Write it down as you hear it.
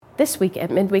This week at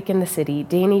Midweek in the City,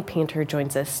 Danny Panter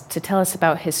joins us to tell us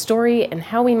about his story and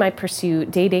how we might pursue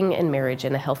dating and marriage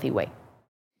in a healthy way.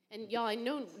 And y'all, I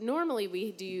know normally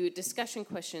we do discussion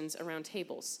questions around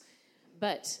tables,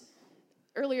 but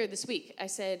earlier this week I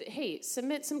said, hey,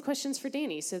 submit some questions for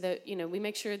Danny so that, we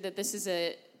make sure that this is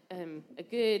a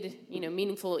good,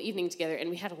 meaningful evening together, and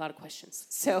we had a lot of questions.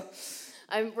 So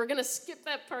we're going to skip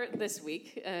that part this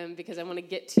week because I want to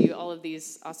get to all of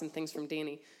these awesome things from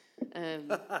Danny.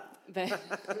 But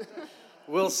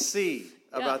we'll see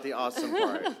about the awesome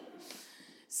part.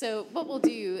 So what we'll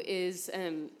do is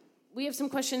we have some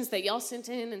questions that y'all sent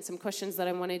in and some questions that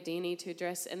I wanted Danny to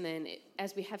address. And then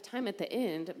as we have time at the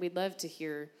end, we'd love to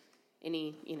hear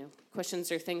any,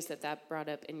 questions or things that brought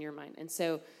up in your mind. And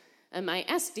so I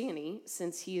asked Danny,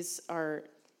 since he's our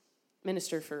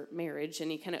minister for marriage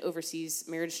and he kind of oversees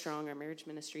Marriage Strong, our marriage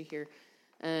ministry here,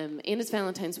 and it's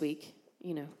Valentine's week,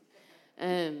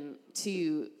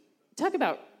 to talk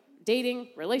about dating,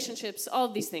 relationships, all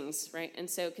of these things, right? And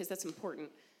so, because that's important.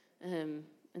 And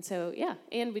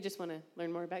we just want to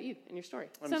learn more about you and your story.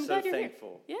 I'm so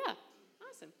thankful. Here. Yeah,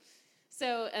 awesome.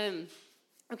 So,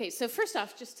 so first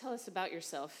off, just tell us about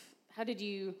yourself. How did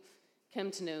you come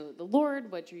to know the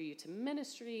Lord? What drew you to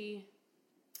ministry?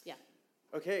 Yeah.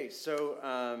 Okay,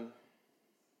 so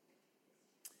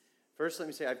first let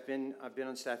me say I've been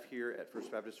on staff here at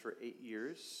First Baptist for 8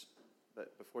 years.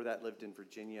 But before that, lived in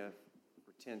Virginia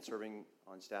for 10, serving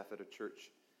on staff at a church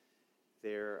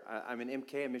there. I'm an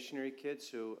MK, a missionary kid,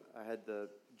 so I had the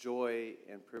joy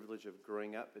and privilege of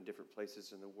growing up in different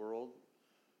places in the world.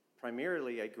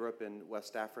 Primarily, I grew up in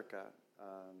West Africa,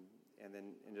 and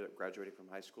then ended up graduating from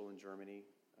high school in Germany.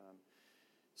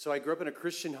 So I grew up in a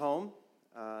Christian home,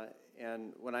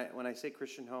 and when I say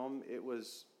Christian home, it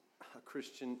was a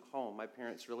Christian home. My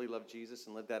parents really loved Jesus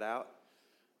and lived that out.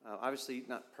 Obviously,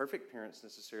 not perfect parents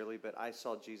necessarily, but I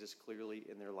saw Jesus clearly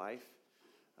in their life.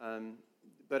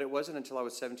 But it wasn't until I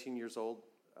was 17 years old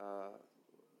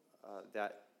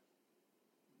that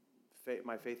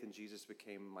my faith in Jesus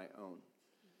became my own.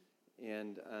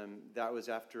 And that was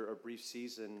after a brief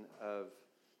season of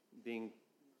being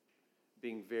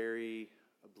very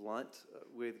blunt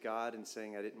with God and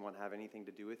saying I didn't want to have anything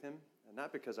to do with him. And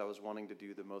not because I was wanting to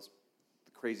do the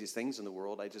craziest things in the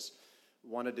world. I just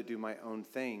wanted to do my own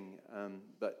thing,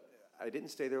 but I didn't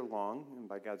stay there long, and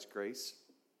by God's grace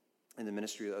and the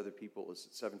ministry of other people, it was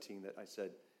at 17 that I said,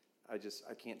 I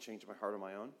can't change my heart on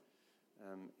my own,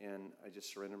 and I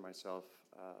just surrendered myself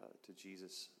to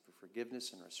Jesus for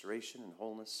forgiveness and restoration and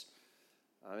wholeness,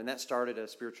 and that started a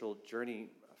spiritual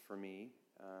journey for me.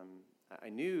 I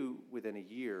knew within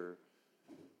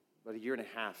about a year and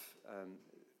a half,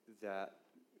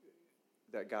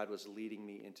 that God was leading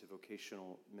me into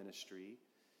vocational ministry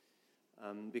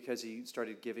because he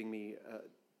started giving me a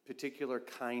particular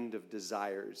kind of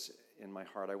desires in my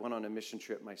heart. I went on a mission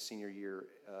trip my senior year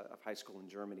of high school in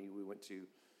Germany. We went to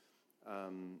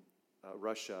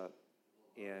Russia,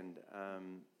 and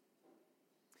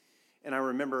I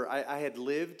remember I had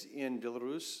lived in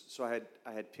Belarus, so I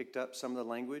had picked up some of the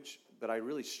language, but I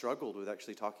really struggled with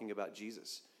actually talking about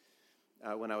Jesus.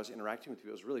 When I was interacting with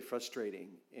people, it was really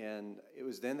frustrating. And it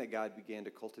was then that God began to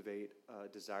cultivate a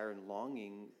desire and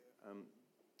longing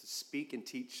to speak and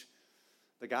teach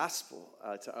the gospel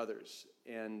to others.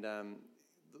 And the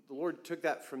Lord took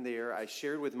that from there. I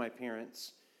shared with my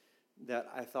parents that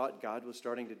I thought God was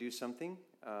starting to do something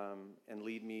and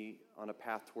lead me on a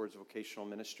path towards vocational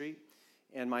ministry.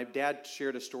 And my dad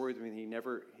shared a story with me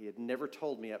he had never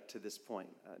told me up to this point.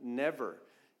 Never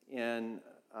in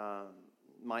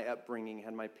my upbringing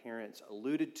had my parents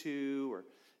alluded to or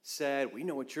said, we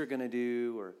know what you're going to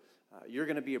do, or you're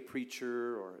going to be a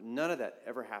preacher, or none of that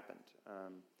ever happened.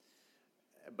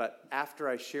 But after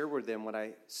I shared with them what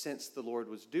I sensed the Lord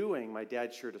was doing, my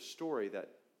dad shared a story that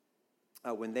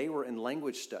when they were in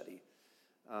language study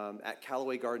at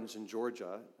Callaway Gardens in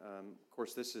Georgia, of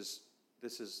course this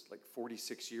is like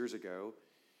 46 years ago.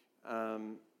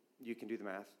 You can do the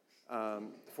math.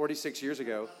 46 years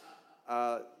ago.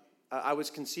 I was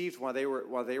conceived while they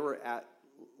were at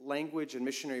language and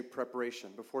missionary preparation,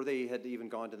 before they had even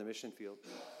gone to the mission field.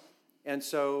 And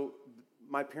so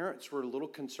my parents were a little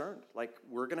concerned, like,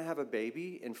 we're going to have a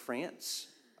baby in France,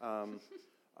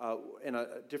 in a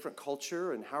different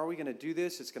culture, and how are we going to do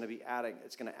this? It's going to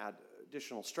add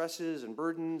additional stresses and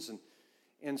burdens.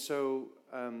 And so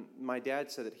my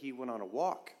dad said that he went on a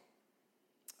walk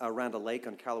around a lake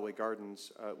on Callaway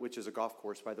Gardens, which is a golf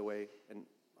course, by the way, and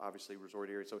obviously resort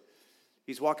area. So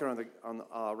he's walking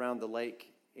around the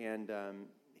lake, and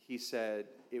he said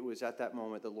it was at that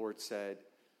moment the Lord said,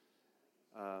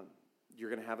 you're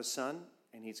going to have a son,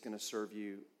 and he's going to serve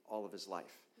you all of his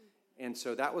life. And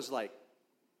so that was like,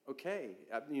 okay,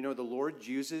 the Lord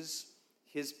uses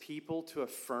his people to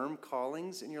affirm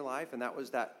callings in your life. And that was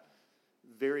that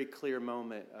very clear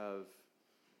moment of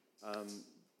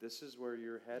this is where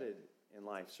you're headed in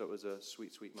life. So it was a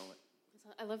sweet, sweet moment.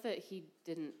 I love that he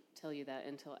didn't tell you that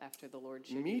until after the Lord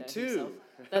showed Me you that too. himself.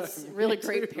 That's really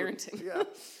great parenting. Yeah.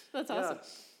 That's awesome. Yeah.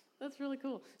 That's really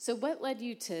cool. So what led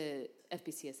you to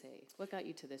FBCSA? What got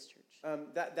you to this church?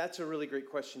 That's a really great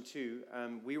question, too.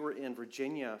 We were in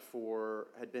Virginia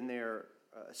had been there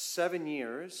 7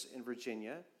 years in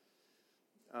Virginia.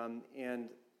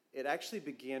 And it actually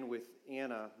began with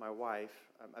Anna, my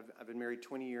wife. I've been married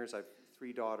 20 years. I have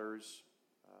 3 daughters.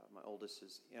 My oldest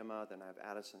is Emma. Then I have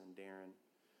Addison and Darren.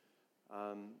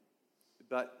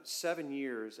 But 7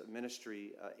 years of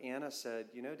ministry, Anna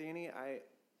said, Danny,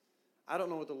 I don't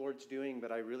know what the Lord's doing,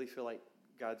 but I really feel like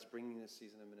God's bringing this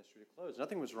season of ministry to close.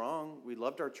 Nothing was wrong. We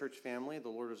loved our church family. The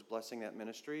Lord was blessing that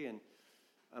ministry.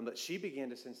 But she began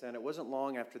to sense that. It wasn't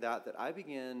long after that I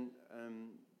began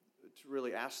to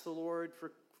really ask the Lord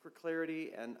for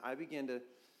clarity, and I began to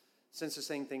sense the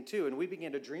same thing too. And we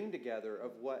began to dream together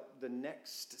of what the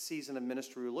next season of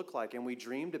ministry would look like. And we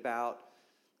dreamed about,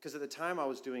 because at the time I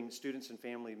was doing students and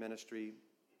family ministry,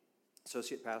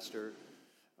 associate pastor.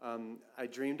 I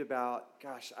dreamed about,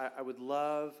 gosh, I'd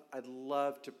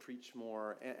love to preach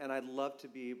more, and I'd love to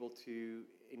be able to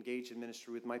engage in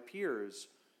ministry with my peers,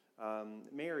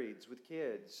 marrieds, with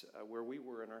kids, where we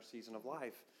were in our season of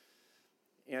life.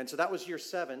 And so that was year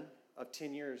 7 of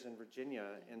 10 years in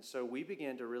Virginia. And so we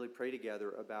began to really pray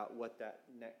together about what that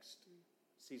next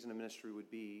season of ministry would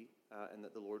be, and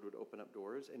that the Lord would open up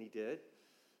doors, and he did.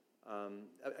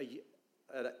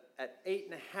 At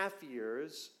 8.5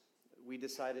 years, we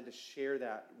decided to share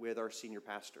that with our senior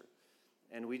pastor.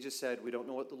 And we just said, we don't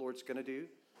know what the Lord's going to do,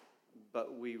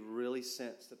 but we really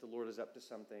sense that the Lord is up to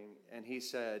something. And he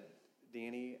said,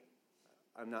 Danny,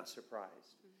 I'm not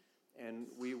surprised. And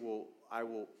I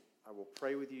will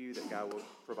pray with you that God will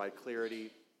provide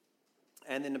clarity.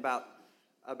 And then about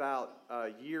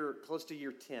a year, close to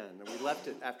year 10, and we left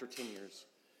it after 10 years.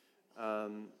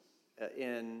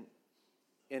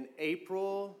 In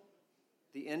April,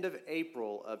 the end of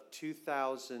April of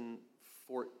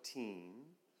 2014,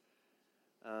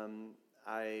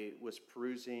 I was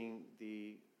perusing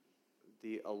the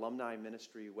alumni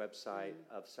ministry website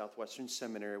of Southwestern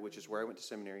Seminary, which is where I went to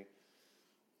seminary.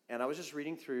 And I was just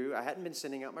reading through. I hadn't been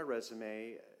sending out my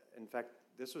resume. In fact,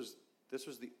 this was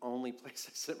the only place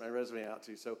I sent my resume out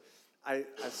to. So I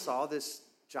saw this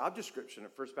job description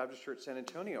at First Baptist Church San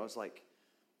Antonio. I was like,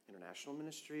 international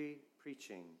ministry,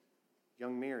 preaching,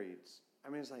 young marrieds. I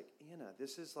mean, it's like, Anna,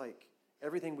 this is like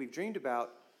everything we've dreamed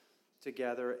about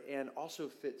together, and also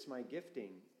fits my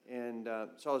gifting. And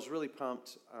so I was really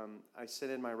pumped. I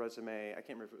sent in my resume. I can't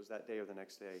remember if it was that day or the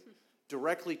next day,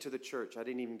 directly to the church. I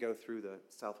didn't even go through the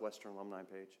Southwestern alumni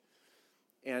page.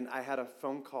 And I had a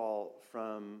phone call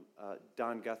from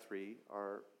Don Guthrie,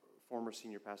 our former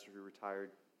senior pastor who retired,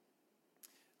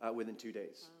 within 2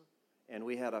 days. Wow. And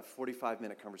we had a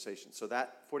 45-minute conversation. So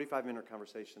that 45-minute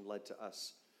conversation led to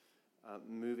us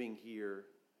moving here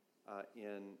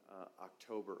in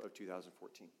October of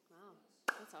 2014. Wow,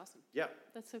 that's awesome. Yeah.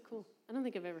 That's so cool. I don't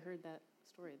think I've ever heard that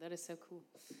story. That is so cool.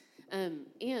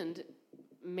 And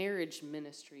marriage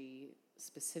ministry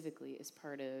specifically is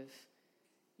part of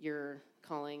your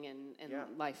calling and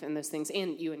life and those things,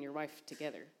 and you and your wife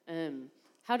together.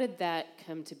 How did that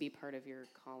come to be part of your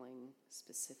calling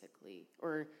specifically?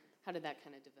 Or how did that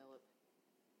kind of develop?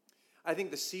 I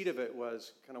think the seed of it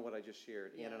was kind of what I just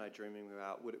shared. Ann and I dreaming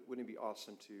about, wouldn't it be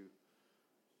awesome to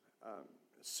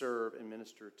serve and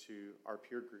minister to our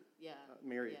peer group,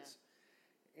 marrieds.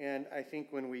 Yeah. And I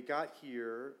think when we got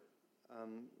here,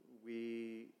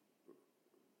 we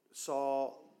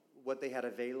saw what they had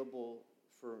available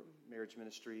for marriage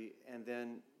ministry, and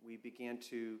then we began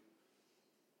to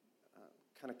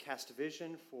kind of cast a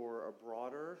vision for a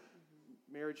broader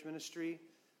marriage ministry.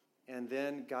 And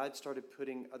then God started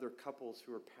putting other couples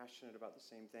who were passionate about the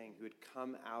same thing, who had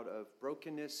come out of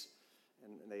brokenness,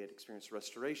 and they had experienced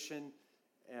restoration,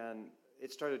 and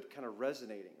it started kind of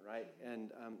resonating, right?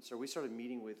 And so we started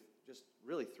meeting with just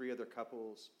really 3 other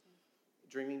couples,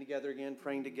 dreaming together again,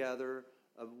 praying together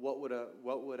of what would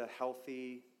a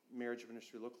healthy marriage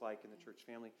ministry look like in the church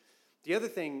family. The other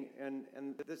thing, and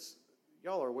this,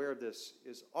 y'all are aware of this,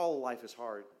 is all life is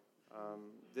hard.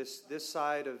 This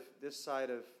side of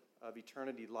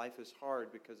eternity, life is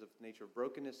hard because of the nature of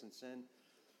brokenness and sin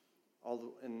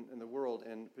in the world,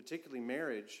 and particularly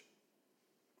marriage.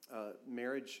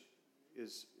 Marriage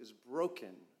is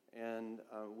broken, and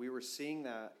we were seeing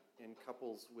that in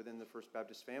couples within the First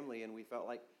Baptist family, and we felt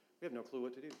like We have no clue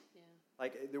what to do. Yeah.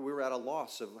 Like we were at a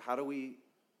loss of how do we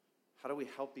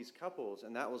help these couples,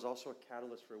 and that was also a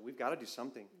catalyst for we've got to do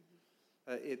something.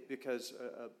 Because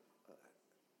a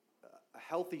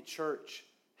healthy church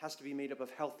has to be made up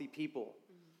of healthy people,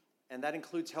 and that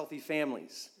includes healthy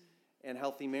families and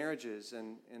healthy marriages,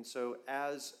 and so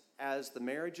as the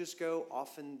marriages go,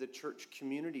 often the church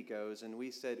community goes, and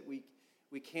we said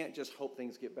we can't just hope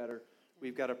things get better.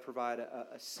 We've got to provide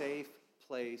a safe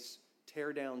place,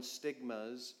 tear down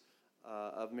stigmas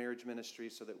of marriage ministry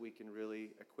so that we can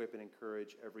really equip and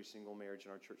encourage every single marriage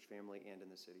in our church family and in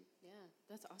the city. Yeah,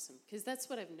 that's awesome. Because that's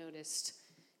what I've noticed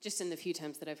just in the few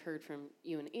times that I've heard from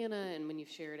you and Anna and when you've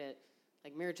shared at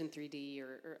like Marriage in 3D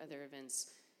or other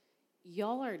events.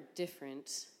 Y'all are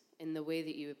different in the way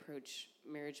that you approach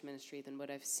marriage ministry than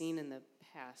what I've seen in the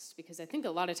past. Because I think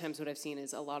a lot of times what I've seen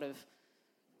is a lot of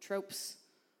tropes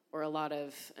or a lot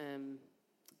of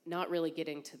not really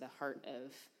getting to the heart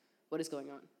of what is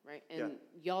going on, right? And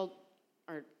y'all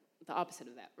are the opposite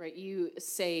of that, right? You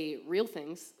say real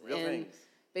things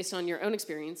based on your own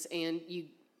experience, and you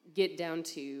get down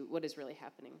to what is really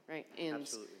happening, right? And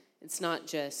Absolutely. It's not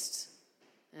just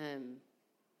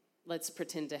let's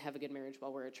pretend to have a good marriage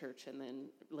while we're at church and then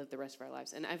live the rest of our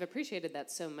lives. And I've appreciated that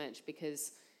so much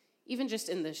because even just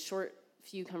in the short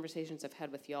few conversations I've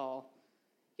had with y'all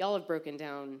have broken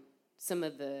down some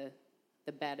of the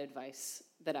bad advice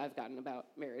that I've gotten about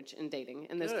marriage and dating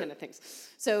and those kind of things.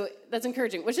 So that's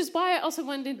encouraging, which is why I also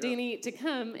wanted Danny to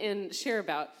come and share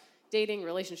about dating,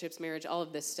 relationships, marriage, all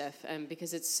of this stuff,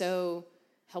 because it's so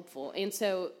helpful. And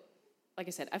so, like I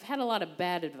said, I've had a lot of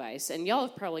bad advice, and y'all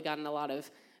have probably gotten a lot of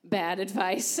bad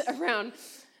advice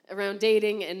around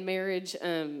dating and marriage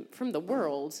from the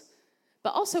world,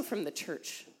 but also from the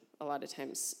church a lot of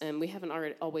times. We haven't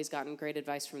always gotten great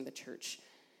advice from the church.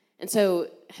 And so,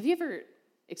 have you ever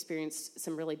experienced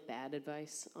some really bad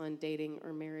advice on dating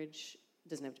or marriage? It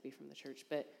doesn't have to be from the church,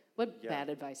 but what bad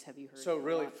advice have you heard? So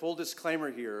really, full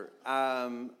disclaimer here, I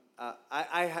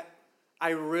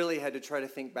really had to try to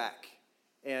think back.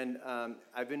 And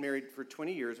I've been married for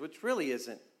 20 years, which really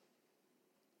isn't.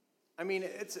 I mean,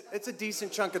 it's a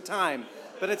decent chunk of time,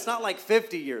 but it's not like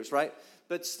 50 years, right?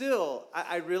 But still,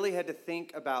 I really had to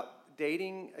think about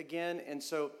dating again. And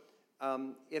so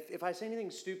if I say anything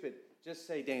stupid, just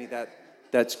say, Danny,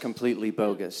 that's completely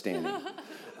bogus, Danny.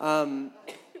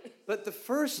 But the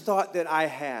first thought that I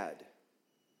had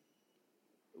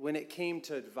when it came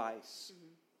to advice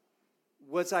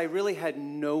was I really had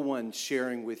no one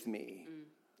sharing with me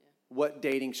what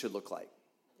dating should look like.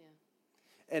 Yeah.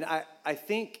 And I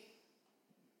think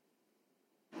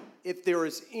if there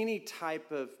was any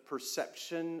type of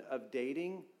perception of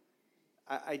dating,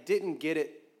 I didn't get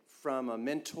it from a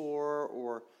mentor,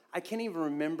 or I can't even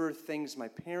remember things my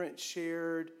parents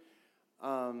shared.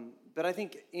 But I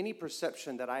think any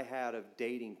perception that I had of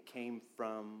dating came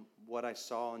from what I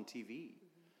saw on TV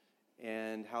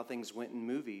and how things went in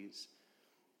movies.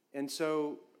 And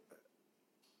so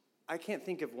I can't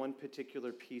think of one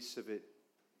particular piece of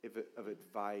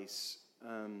advice.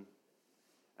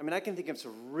 I mean, I can think of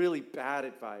some really bad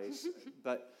advice,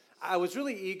 but I was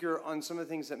really eager on some of the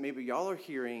things that maybe y'all are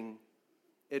hearing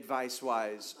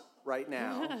advice-wise right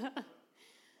now.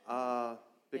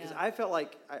 Because I felt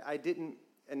like I didn't,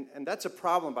 and that's a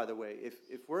problem, by the way.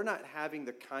 If we're not having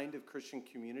the kind of Christian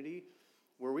community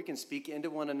where we can speak into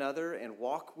one another and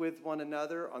walk with one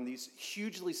another on these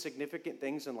hugely significant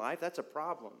things in life, that's a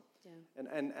problem. Yeah.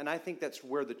 And I think that's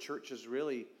where the church has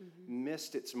really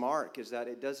missed its mark, is that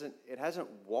it hasn't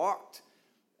walked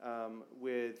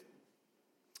with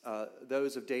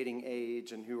those of dating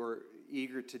age and who are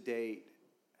eager to date,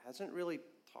 hasn't really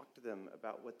talked to them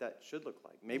about what that should look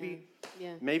like. Maybe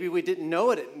we didn't know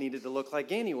what it needed to look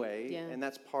like anyway, and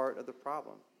that's part of the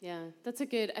problem. Yeah, that's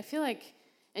I feel like,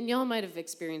 and y'all might have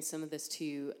experienced some of this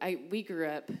too. We grew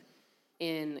up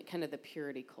in kind of the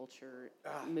purity culture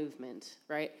movement,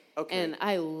 right? Okay. And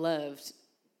I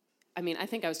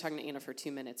think I was talking to Anna for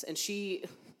 2 minutes, and she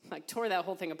like tore that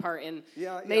whole thing apart and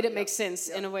made it make sense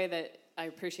in a way that I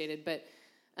appreciated. But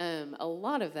a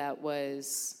lot of that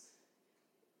was,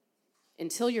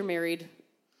 until you're married,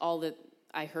 all that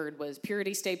I heard was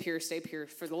purity, stay pure,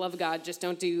 for the love of God, just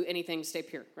don't do anything, stay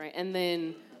pure, right? And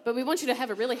then, but we want you to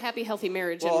have a really happy, healthy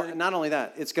marriage. Well, and not only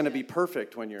that, it's going to be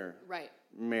perfect when you're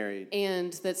married.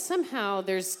 And that somehow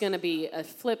there's going to be a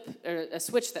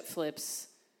switch that flips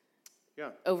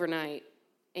overnight,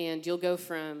 and you'll go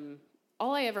from,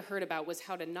 all I ever heard about was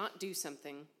how to not do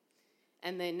something,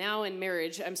 and then now in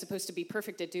marriage, I'm supposed to be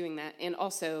perfect at doing that and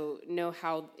also know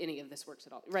how any of this works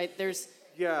at all, right? There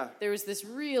was this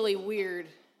really weird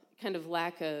kind of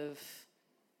lack of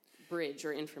bridge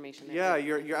or information. Yeah,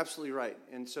 you're absolutely right.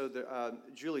 And so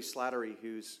Julie Slattery,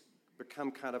 who's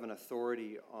become kind of an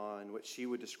authority on what she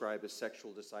would describe as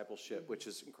sexual discipleship, which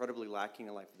is incredibly lacking in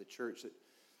the life of the church, that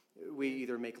we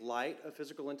either make light of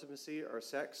physical intimacy or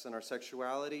sex and our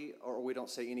sexuality, or we don't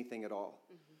say anything at all.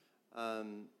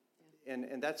 And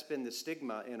that's been the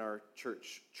stigma in our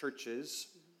churches,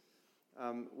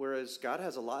 whereas God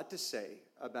has a lot to say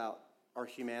about our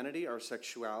humanity, our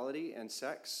sexuality, and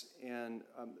sex, and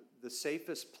the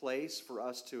safest place for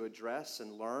us to address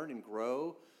and learn and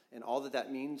grow, and all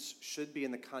that means should be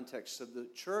in the context of the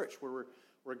church, where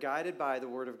we're guided by the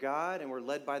Word of God and we're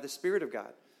led by the Spirit of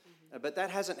God. But that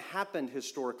hasn't happened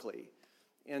historically.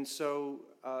 And so,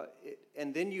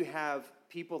 and then you have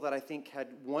people that I think had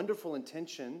wonderful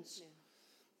intentions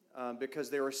because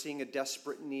they were seeing a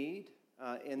desperate need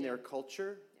in their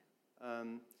culture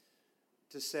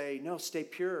to say, no, stay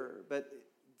pure. But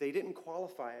they didn't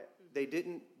qualify it. They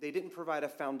didn't provide a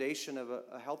foundation of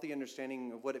a healthy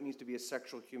understanding of what it means to be a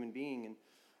sexual human being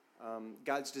and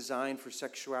God's design for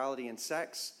sexuality and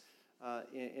sex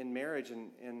in marriage.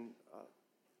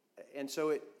 And so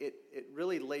it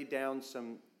really laid down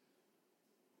some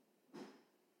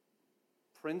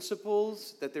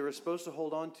principles that they were supposed to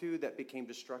hold on to that became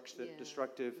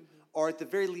destructive or at the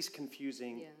very least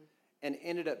confusing and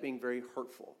ended up being very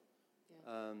hurtful.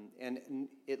 And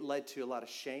it led to a lot of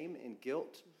shame and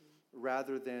guilt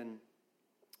rather than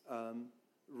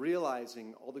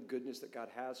realizing all the goodness that God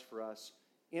has for us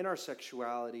in our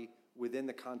sexuality within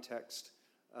the context,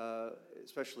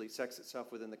 especially sex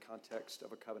itself within the context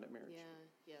of a covenant marriage.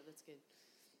 Yeah, that's good.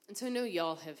 And so I know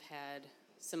y'all have had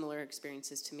similar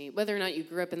experiences to me. Whether or not you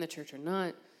grew up in the church or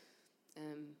not,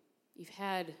 you've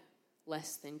had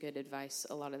less than good advice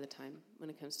a lot of the time when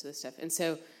it comes to this stuff. And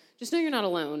so just know you're not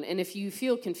alone. And if you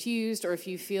feel confused or if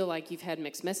you feel like you've had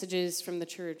mixed messages from the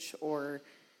church or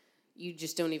you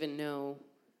just don't even know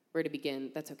where to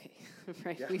begin, that's okay,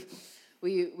 right? Yeah.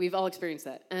 We've all experienced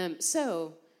that.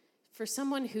 So for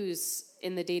someone who's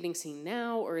in the dating scene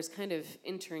now or is kind of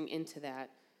entering into that,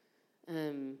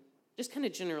 just kind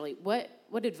of generally,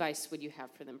 what advice would you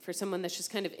have for them? For someone that's just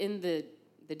kind of in the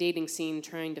dating scene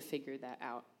trying to figure that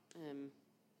out,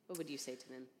 what would you say to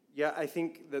them? Yeah, I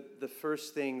think that the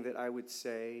first thing that I would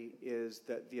say is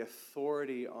that the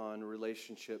authority on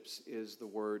relationships is the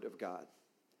Word of God.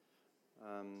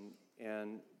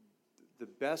 And the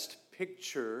best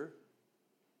picture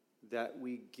that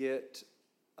we get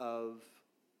of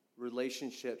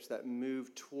relationships that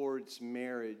move towards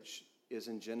marriage is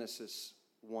in Genesis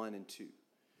 1 and 2.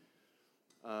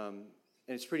 And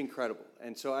it's pretty incredible.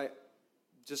 And so I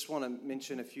just want to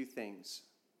mention a few things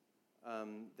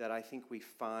that I think we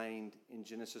find in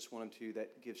Genesis 1 and 2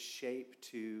 that gives shape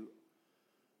to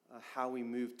how we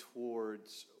move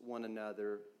towards one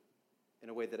another in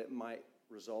a way that it might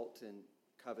result in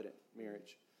covenant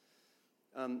marriage.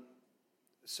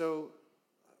 So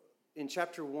in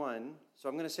chapter 1, so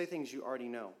I'm going to say things you already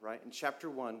know, right? In chapter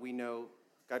 1, we know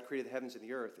God created the heavens and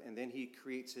the earth, and then he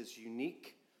creates his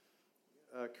unique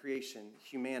creation,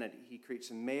 humanity. He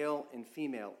creates a male and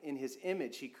female. In his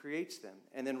image, he creates them.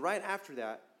 And then right after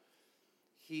that,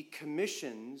 he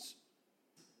commissions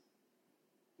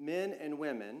men and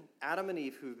women, Adam and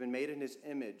Eve, who've been made in his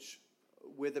image,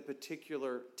 with a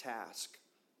particular task.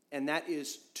 And that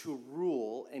is to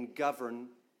rule and govern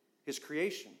his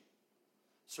creation.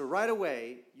 So right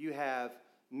away, you have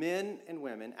men and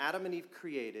women, Adam and Eve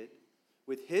created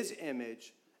with his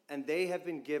image, and they have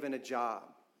been given a job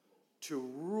to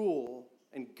rule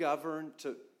and govern,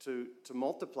 to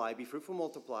multiply, be fruitful,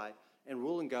 multiply, and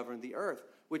rule and govern the earth,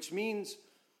 which means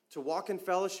to walk in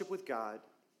fellowship with God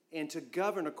and to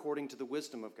govern according to the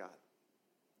wisdom of God,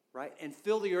 right? And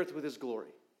fill the earth with his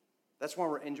glory. That's why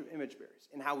we're image bearers.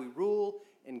 And how we rule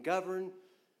and govern,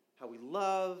 how we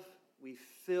love, we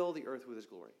fill the earth with his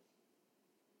glory.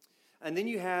 And then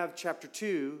you have chapter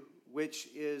 2, which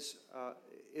is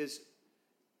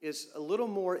a little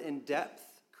more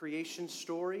in-depth creation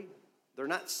story. They're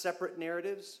not separate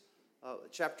narratives.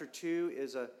 Chapter 2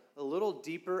 is a little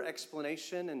deeper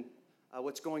explanation and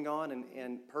what's going on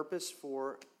and purpose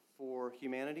for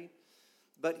humanity.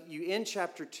 But you end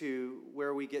chapter 2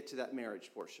 where we get to that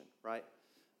marriage portion, right?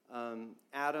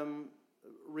 Adam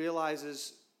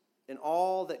realizes in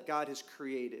all that God has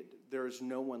created, there is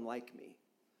no one like me.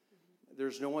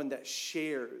 There's no one that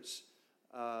shares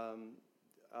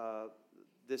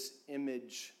this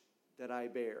image that I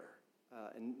bear.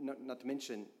 And not to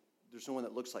mention, there's no one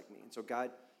that looks like me. And so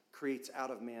God creates out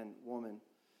of man woman.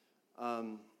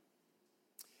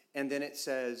 And then it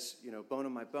says, bone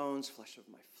of my bones, flesh of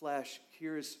my flesh.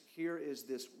 Here is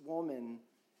this woman.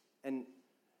 And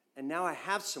and now I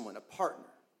have someone, a partner.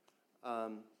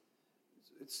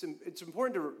 It's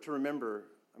important to remember.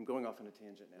 I'm going off on a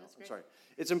tangent now. I'm sorry.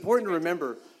 It's important to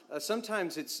remember.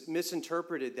 Sometimes it's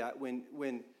misinterpreted that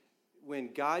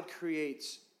when God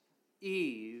creates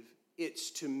Eve,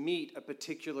 it's to meet a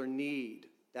particular need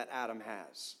that Adam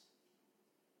has,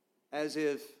 as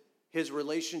if his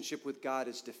relationship with God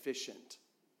is deficient.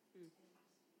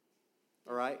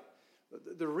 All right?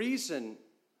 The reason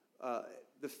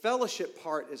the fellowship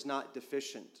part is not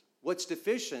deficient. What's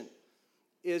deficient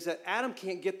is that Adam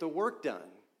can't get the work done.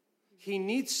 He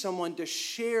needs someone to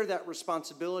share that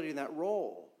responsibility and that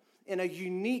role in a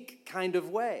unique kind of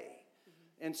way.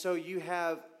 And so you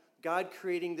have God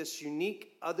creating this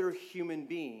unique other human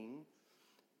being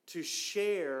to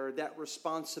share that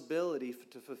responsibility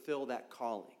to fulfill that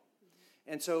calling.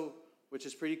 And so, which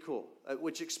is pretty cool,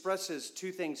 which expresses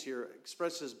two things here. It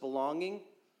expresses belonging.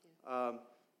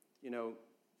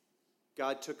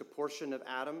 God took a portion of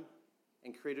Adam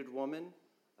and created woman.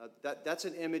 That's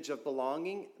an image of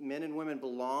belonging. Men and women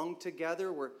belong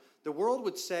together. Where the world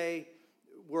would say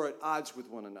we're at odds with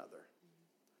one another,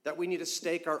 that we need to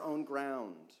stake our own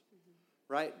ground,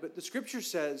 right? But the scripture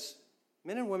says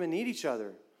men and women need each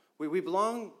other. We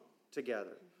belong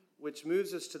together, which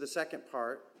moves us to the second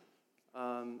part.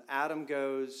 Adam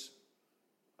goes,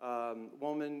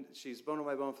 woman, she's bone of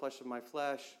my bone, flesh of my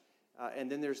flesh.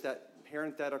 And then there's that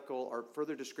parenthetical or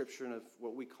further description of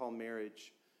what we call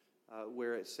marriage,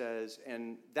 where it says,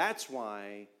 and that's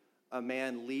why a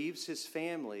man leaves his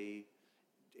family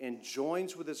and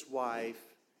joins with his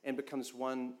wife and becomes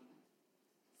one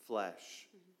flesh.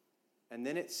 And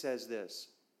then it says this,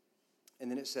 and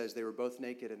then it says they were both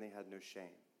naked and they had no shame.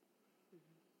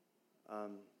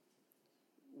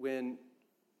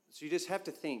 So you just have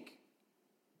to think,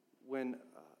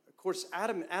 of course,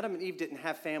 Adam and Eve didn't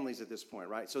have families at this point,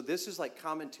 right? So this is like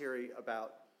commentary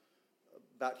about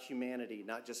humanity,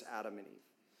 not just Adam and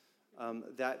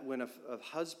Eve. That when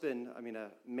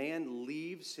a man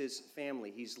leaves his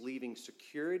family, he's leaving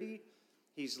security,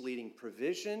 he's leading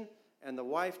provision, and the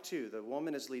wife too. The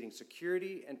woman is leading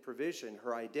security and provision.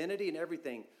 Her identity and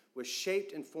everything was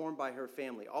shaped and formed by her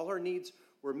family. All her needs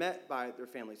were met by their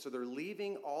family. So they're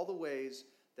leaving all the ways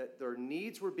that their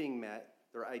needs were being met,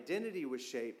 their identity was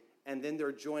shaped, and then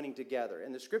they're joining together.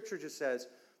 And the scripture just says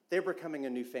they're becoming a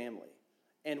new family.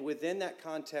 And within that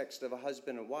context of a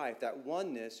husband and wife, that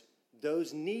oneness,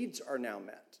 those needs are now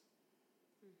met.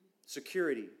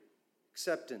 Security,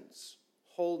 acceptance,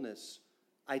 wholeness,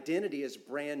 identity is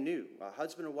brand new. A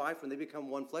husband and wife, when they become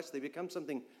one flesh, they become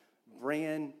something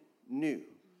brand new.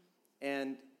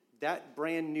 And that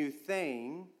brand new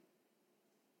thing,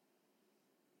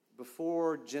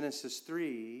 before Genesis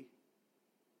 3,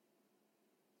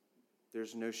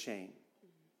 there's no shame.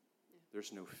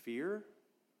 There's no fear.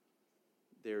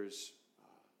 There's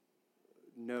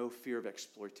no fear of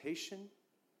exploitation.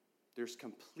 There's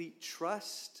complete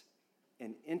trust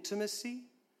and intimacy.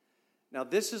 Now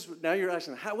you're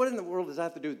asking, what in the world does that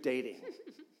have to do with dating?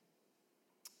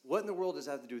 What in the world does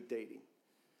that have to do with dating?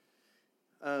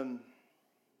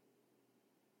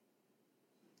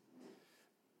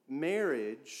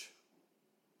 Marriage,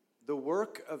 the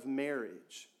work of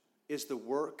marriage is the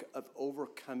work of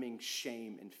overcoming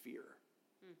shame and fear.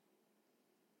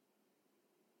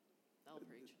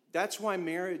 That's why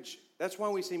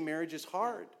we say marriage is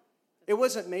hard. It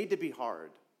wasn't made to be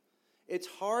hard. It's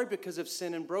hard because of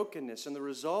sin and brokenness. And the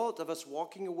result of us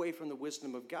walking away from the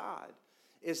wisdom of God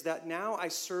is that now I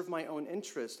serve my own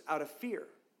interest out of fear.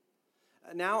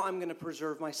 Now I'm going to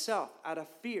preserve myself out of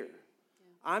fear.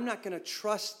 I'm not going to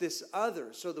trust this other.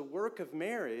 So the work of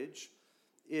marriage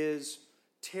is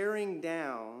tearing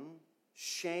down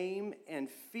shame and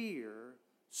fear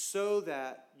so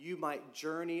that you might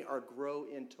journey or grow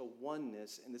into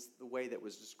oneness. And this is the way that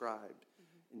was described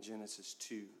in Genesis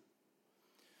 2.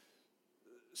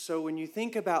 So when you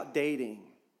think about dating,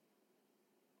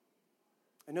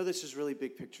 I know this is really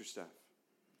big picture stuff.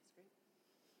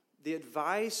 The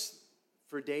advice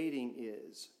for dating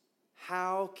is,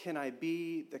 how can I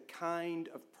be the kind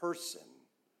of person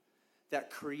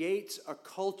that creates a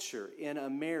culture in a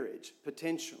marriage,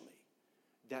 potentially,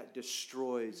 that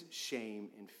destroys shame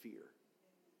and fear?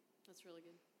 That's really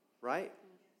good. Right?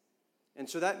 And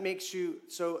so that makes you,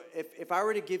 so if I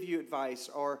were to give you advice,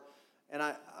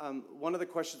 one of the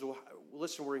questions,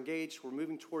 listen, we're engaged, we're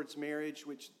moving towards marriage,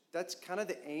 which that's kind of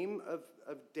the aim of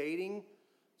dating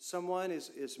someone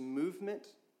is movement.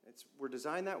 We're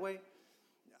designed that way.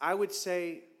 I would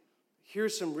say,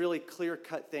 here's some really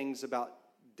clear-cut things about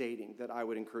dating that I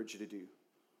would encourage you to do.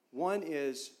 One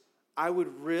is, I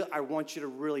want you to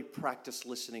really practice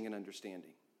listening and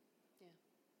understanding.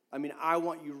 I mean, I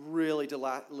want you really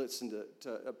to listen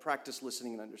to practice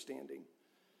listening and understanding.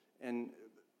 And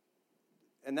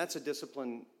that's a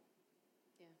discipline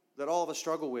that all of us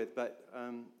struggle with. But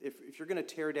if you're going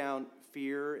to tear down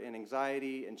fear and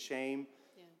anxiety and shame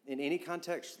in any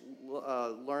context,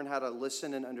 learn how to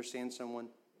listen and understand someone.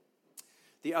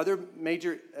 The other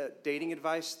major dating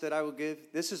advice that I would give,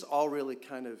 this is all really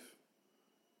kind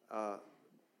of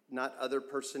not other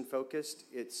person focused.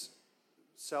 It's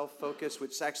self-focused,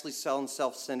 which actually sounds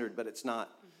self-centered, but it's not.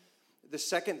 The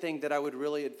second thing that I would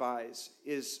really advise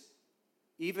is,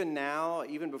 even now,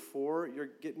 even before you're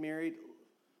getting married,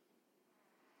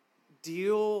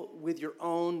 deal with your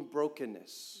own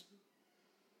brokenness.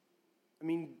 I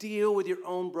mean, deal with your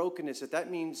own brokenness. If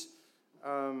that means,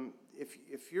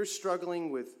 if you're struggling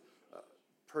with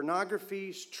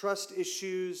pornography, trust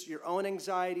issues, your own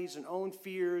anxieties and own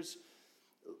fears,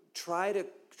 try to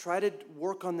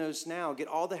work on those now. Get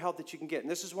all the help that you can get.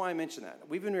 And this is why I mention that.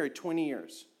 We've been married 20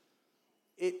 years.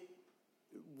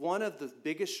 One of the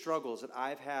biggest struggles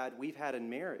that we've had in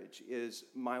marriage is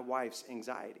my wife's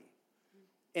anxiety.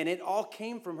 And it all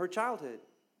came from her childhood.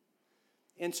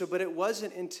 And so, but it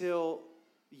wasn't until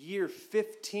year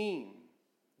 15,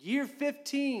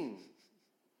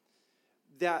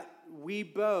 that we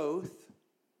both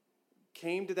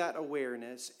came to that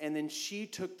awareness, and then she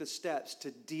took the steps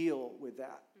to deal with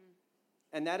that.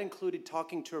 And that included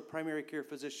talking to a primary care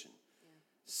physician,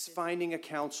 finding a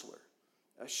counselor,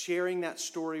 sharing that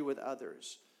story with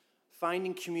others,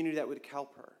 finding community that would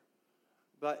help her.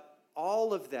 But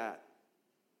all of that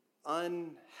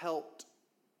unhelped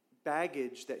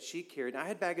baggage that she carried, and I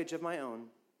had baggage of my own,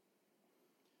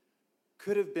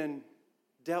 could have been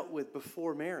dealt with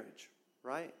before marriage,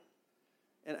 right?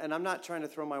 And I'm not trying to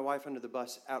throw my wife under the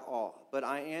bus at all, but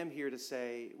I am here to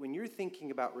say, when you're thinking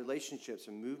about relationships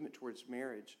and movement towards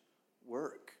marriage,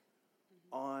 work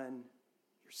on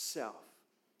yourself.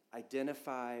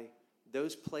 Identify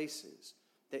those places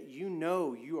that you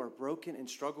know you are broken and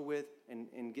struggle with,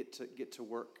 and get to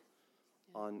work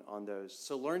on those.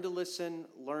 So learn to listen,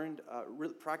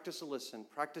 practice to listen,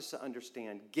 practice to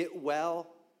understand, get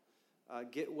well.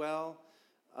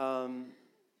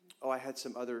 I had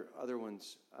some other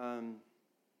ones.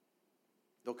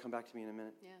 They'll come back to me in a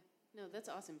minute. Yeah, no, that's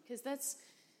awesome, because that's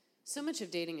so much of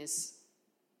dating is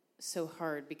so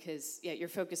hard, because you're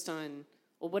focused on,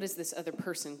 well, what is this other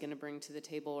person going to bring to the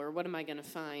table, or what am I going to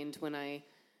find when I,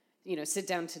 sit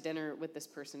down to dinner with this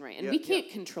person, right? And we can't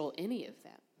control any of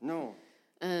that. No.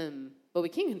 What we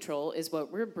can control is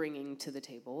what we're bringing to the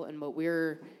table and what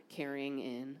we're carrying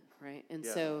in, right? And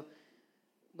so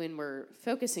when we're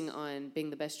focusing on being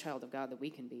the best child of God that we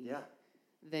can be,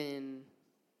 then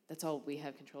that's all we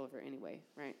have control over anyway,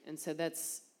 right? And so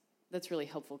that's really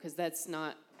helpful, because that's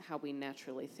not how we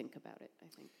naturally think about it, I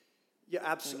think. Yeah,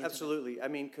 absolutely. I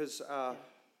mean, because,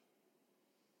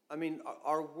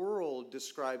 our world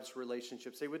describes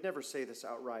relationships. They would never say this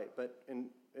outright, but and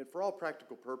for all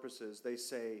practical purposes, they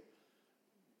say,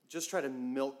 just try to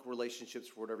milk relationships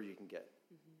for whatever you can get.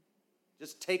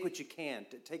 Just take what you can.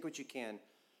 Take what you can.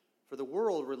 For the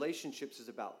world, relationships is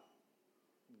about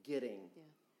getting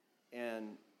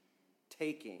and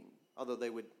taking, although they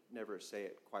would never say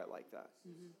it quite like that.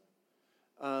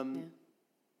 And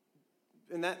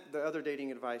that the other dating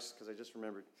advice, because I just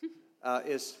remembered,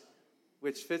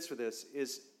 which fits with this,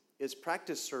 is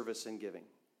practice service and giving.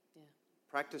 Yeah.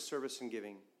 Practice service and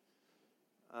giving.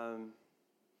 I'm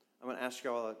going to ask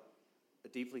y'all a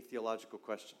deeply theological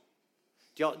question.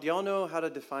 Do y'all know how to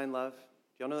define love?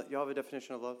 Do y'all have a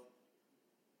definition of love?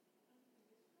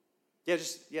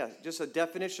 Just a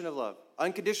definition of love.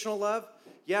 Unconditional love?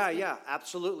 Yeah,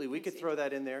 absolutely. We could throw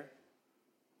that in there.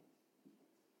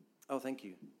 Oh, thank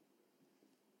you.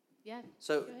 Yeah.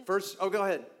 So first, go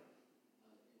ahead.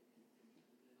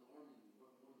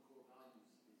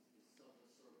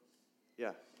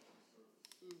 Yeah.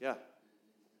 Yeah.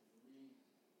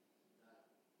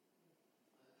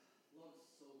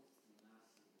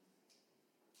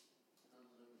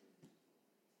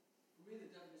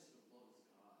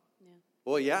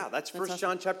 Well, that's 1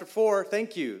 John chapter 4.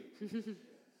 Thank you.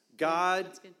 God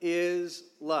is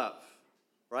love,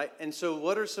 right? And so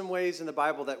what are some ways in the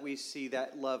Bible that we see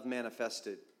that love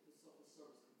manifested?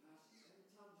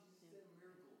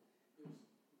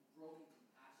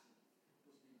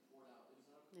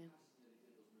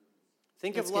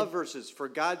 Think of love verses. For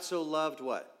God so loved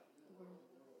what?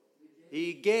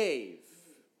 He gave.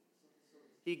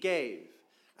 He gave.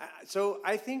 So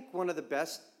I think one of the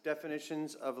best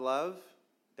definitions of love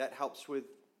that helps with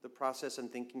the process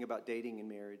and thinking about dating and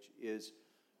marriage is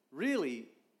really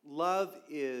love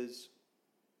is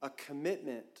a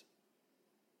commitment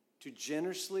to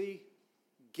generously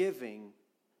giving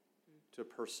to a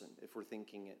person, if we're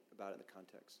thinking about it in the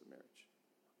context of marriage.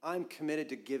 I'm committed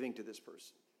to giving to this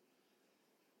person.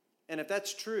 And if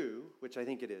that's true, which I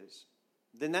think it is,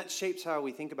 then that shapes how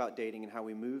we think about dating and how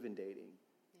we move in dating.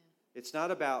 Yeah. It's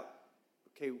not about,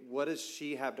 okay, what does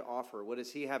she have to offer? What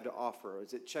does he have to offer?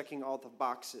 Is it checking all the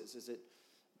boxes? Is it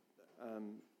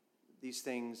these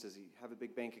things? Does he have a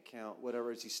big bank account?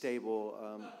 Whatever, is he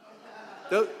stable?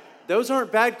 Those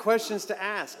aren't bad questions to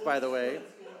ask, by the way.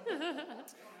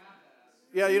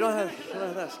 Yeah, you don't have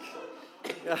to ask.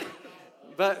 Yeah.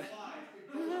 But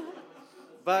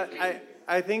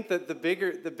I think that the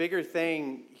bigger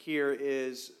thing here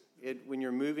is when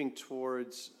you're moving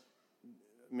towards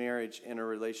marriage and a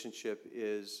relationship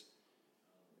is,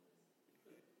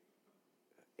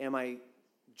 am I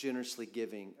generously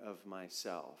giving of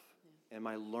myself? Yeah. Am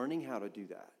I learning how to do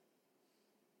that?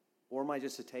 Or am I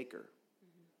just a taker?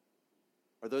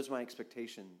 Mm-hmm. Are those my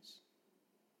expectations?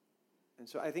 And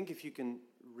so I think if you can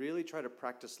really try to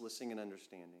practice listening and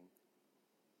understanding,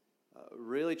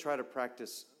 really try to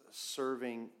practice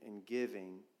serving and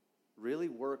giving, really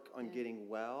work on getting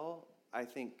well, I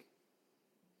think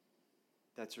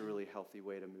that's a really healthy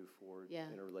way to move forward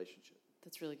in a relationship.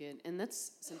 That's really good. And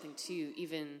that's something, too,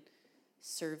 even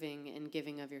serving and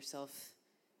giving of yourself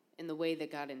in the way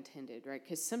that God intended, right?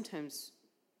 Because sometimes,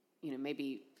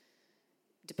 maybe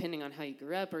depending on how you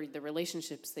grew up or the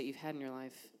relationships that you've had in your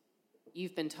life,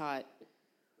 you've been taught,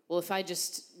 well, if I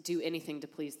just do anything to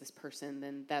please this person,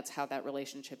 then that's how that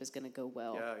relationship is going to go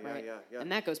well, right? Yeah.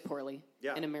 And that goes poorly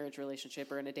in a marriage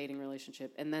relationship or in a dating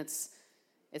relationship. And it's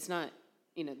not,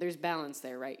 there's balance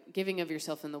there, right? Giving of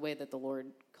yourself in the way that the Lord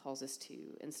calls us to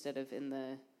instead of in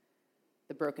the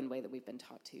broken way that we've been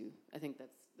taught to. I think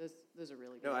those are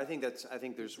really good. No, I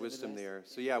think there's wisdom there.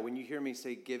 So when you hear me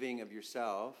say giving of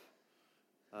yourself,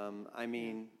 I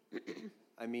mean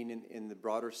in the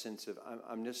broader sense of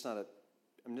I'm just not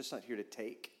here to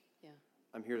take. Yeah.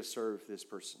 I'm here to serve this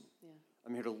person. Yeah.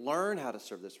 I'm here to learn how to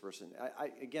serve this person.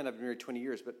 Again, I've been married 20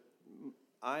 years, but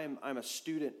I'm a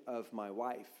student of my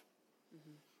wife.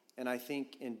 Mm-hmm. And I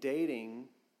think in dating,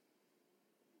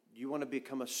 you want to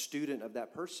become a student of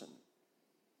that person.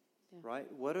 Yeah. Right?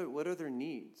 What are their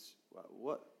needs?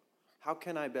 How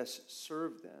can I best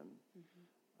serve them?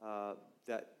 Mm-hmm.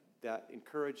 That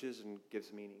encourages and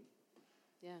gives meaning.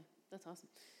 Yeah, that's awesome.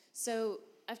 So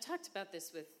I've talked about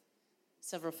this with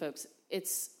several folks.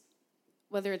 It's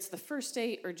whether it's the first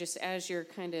date or just as you're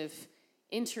kind of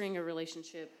entering a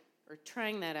relationship or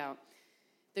trying that out,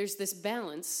 there's this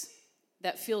balance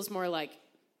that feels more like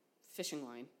fishing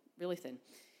line, really thin.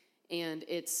 And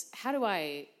it's how do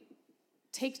I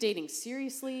take dating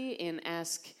seriously and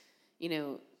ask,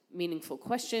 meaningful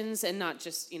questions and not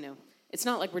just, it's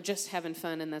not like we're just having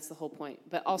fun and that's the whole point.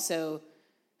 But also,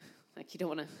 like, you don't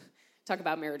want to talk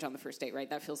about marriage on the first date, right?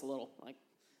 That feels a little,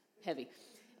 heavy.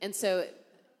 And so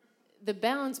the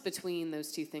balance between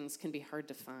those two things can be hard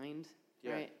to find,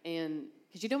 right? And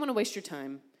because you don't want to waste your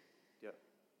time,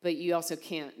 but you also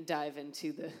can't dive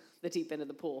into the deep end of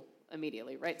the pool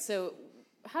immediately, right? So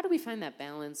how do we find that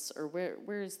balance, or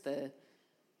where's the,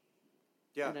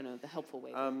 I don't know, the helpful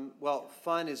way? Well,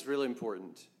 fun is really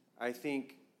important. I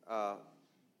think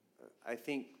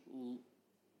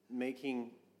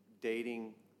making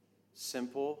dating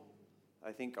simple,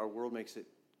 I think our world makes it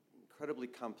incredibly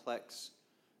complex,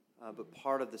 but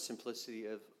part of the simplicity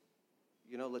of,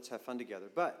 let's have fun together.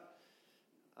 But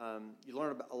you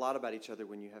learn a lot about each other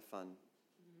when you have fun,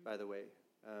 by the way.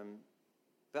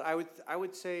 But I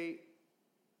would say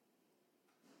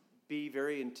be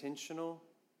very intentional,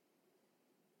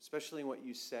 especially in what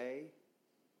you say.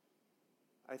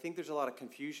 I think there's a lot of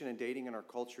confusion in dating in our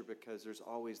culture because there's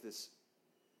always this,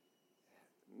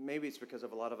 maybe it's because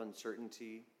of a lot of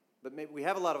uncertainty, but maybe we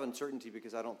have a lot of uncertainty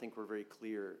because I don't think we're very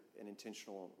clear and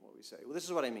intentional in what we say. Well, this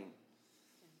is what I mean,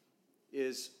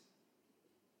 is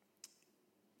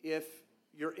if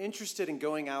you're interested in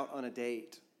going out on a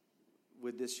date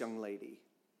with this young lady,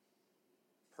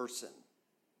 person,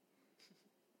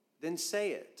 then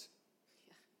say it,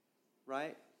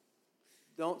 right?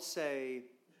 Don't say,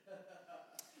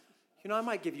 I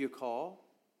might give you a call.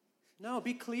 No,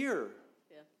 be clear.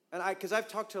 And because I've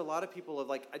talked to a lot of people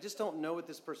of I just don't know what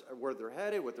this person, where they're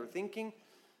headed, what they're thinking.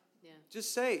 Yeah.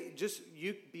 Just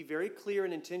you be very clear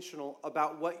and intentional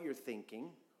about what you're thinking.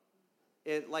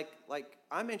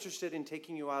 I'm interested in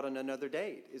taking you out on another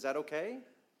date. Is that okay?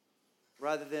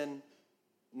 Rather than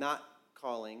not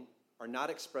calling or not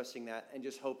expressing that and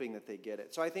just hoping that they get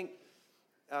it. So I think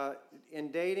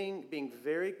in dating, being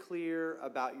very clear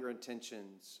about your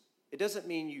intentions. It doesn't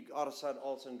mean you all of a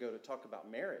sudden go to talk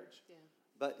about marriage. Yeah.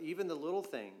 But even the little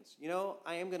things,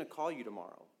 I am going to call you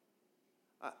tomorrow.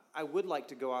 I would like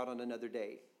to go out on another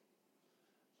date.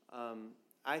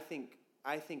 I think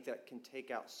that can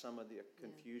take out some of the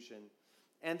confusion.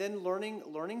 And then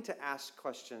learning to ask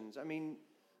questions. I mean,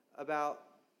 about,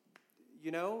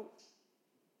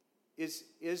 is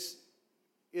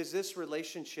this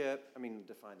relationship,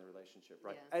 define the relationship,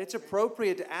 right? Yeah, it's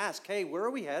appropriate to ask, hey, where are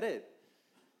we headed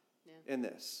in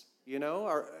this?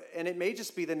 And it may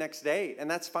just be the next date,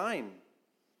 and that's fine.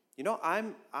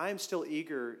 I'm still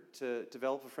eager to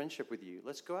develop a friendship with you.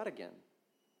 Let's go out again.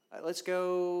 Let's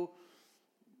go,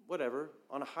 whatever,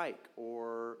 on a hike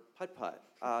or putt-putt,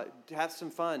 to have some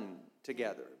fun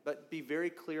together. But be very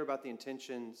clear about the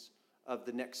intentions of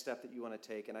the next step that you want to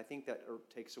take, and I think that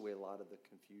takes away a lot of the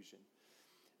confusion.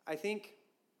 I think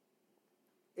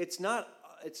it's not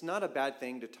a bad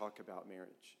thing to talk about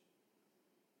marriage.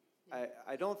 Yeah.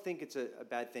 I don't think it's a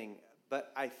bad thing,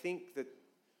 but I think that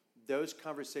those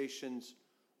conversations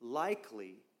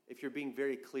likely, if you're being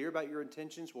very clear about your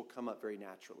intentions, will come up very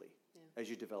naturally as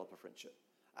you develop a friendship.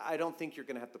 I don't think you're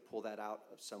going to have to pull that out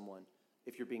of someone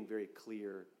if you're being very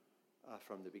clear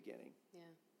from the beginning. Yeah,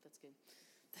 that's good.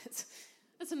 That's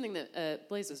something that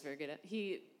Blaze was very good at.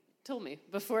 He told me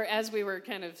before, as we were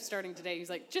kind of starting today, he's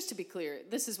like, just to be clear,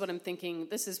 this is what I'm thinking,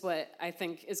 this is what I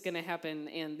think is going to happen,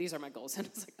 and these are my goals. And I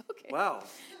was like, okay. Wow.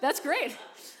 That's great.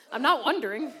 I'm not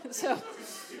wondering, so.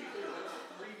 3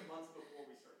 months before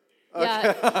we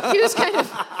started dating. Yeah, he was kind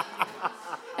of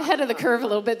ahead of the curve a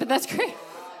little bit, but that's great.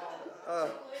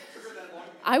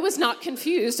 I was not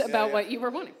confused about what you were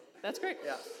wanting. That's great.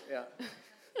 Yeah.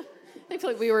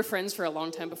 Thankfully, we were friends for a long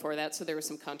time before that, so there was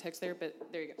some context there, but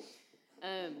there you go.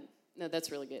 No,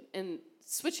 that's really good. And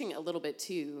switching a little bit,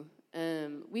 too,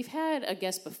 we've had a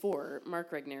guest before,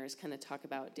 Mark Regner's, kind of talk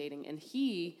about dating, and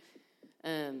he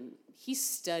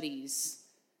studies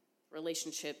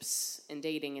relationships and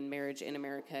dating and marriage in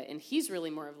America, and he's really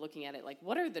more of looking at it like,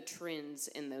 what are the trends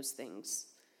in those things?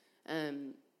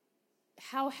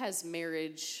 How has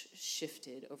marriage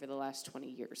shifted over the last 20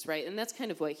 years, right? And that's kind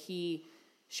of what he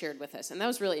shared with us. And that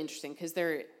was really interesting because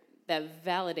that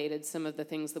validated some of the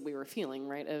things that we were feeling,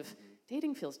 right? Of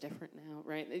dating feels different now,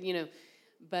 right?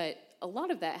 But a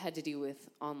lot of that had to do with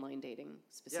online dating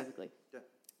specifically. Yeah.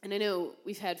 And I know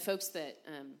we've had folks that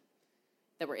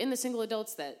were in the single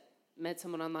adults that met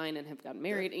someone online and have gotten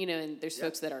married, and there's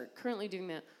folks that are currently doing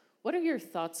that. What are your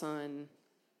thoughts on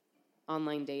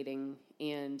online dating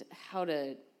and how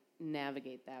to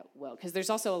navigate that well? Because there's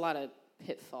also a lot of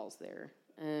pitfalls there.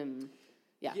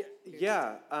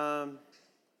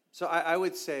 So I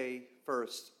would say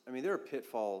first, there are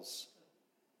pitfalls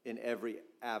in every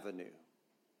avenue.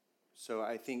 So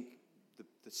I think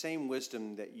the same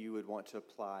wisdom that you would want to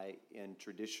apply in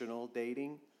traditional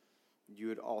dating, you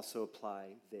would also apply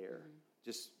there.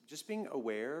 Mm-hmm. Just being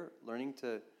aware, learning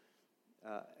to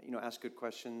ask good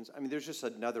questions. There's just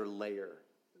another layer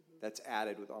that's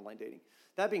added with online dating.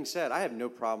 That being said, I have no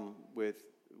problem with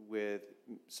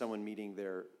someone meeting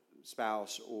their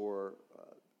spouse or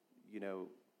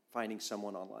finding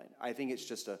someone online. I think it's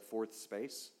just a fourth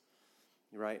space,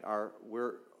 right? Our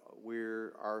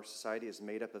society is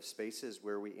made up of spaces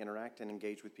where we interact and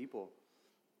engage with people.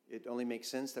 It only makes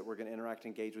sense that we're going to interact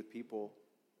and engage with people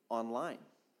online.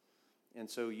 And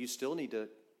so you still need to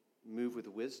move with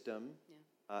wisdom.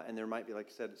 Yeah. And there might be, like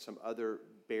I said, some other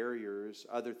barriers,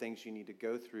 other things you need to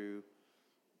go through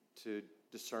to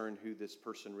discern who this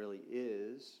person really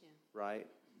is, right?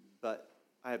 But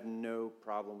I have no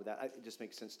problem with that. It just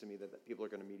makes sense to me that people are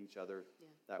going to meet each other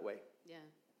that way. Yeah,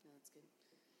 no, that's good.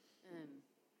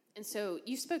 And so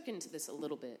you've spoken to this a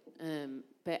little bit,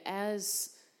 but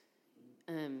as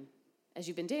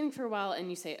you've been dating for a while and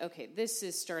you say, okay, this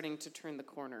is starting to turn the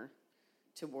corner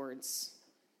towards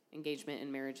engagement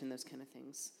and marriage and those kind of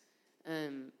things,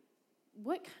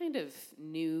 what kind of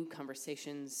new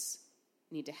conversations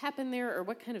need to happen there, or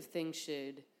what kind of things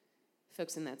should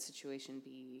folks in that situation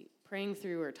be praying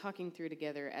through or talking through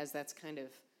together as that's kind of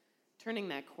turning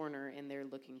that corner and they're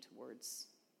looking towards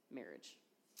marriage?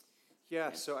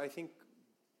 Yeah, so I think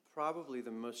probably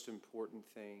the most important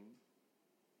thing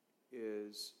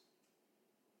is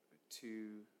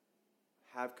to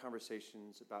have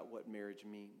conversations about what marriage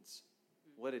means,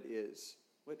 what it is.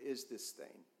 What is this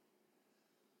thing?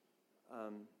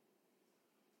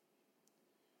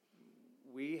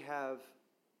 We have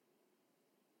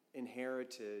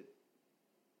inherited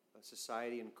a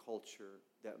society and culture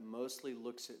that mostly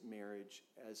looks at marriage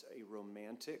as a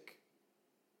romantic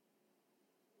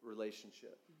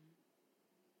relationship.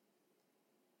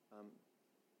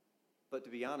 But to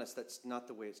be honest, that's not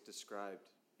the way it's described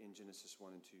in Genesis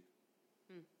 1 and 2.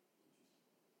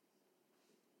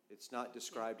 It's not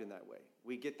described in that way.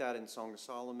 We get that in Song of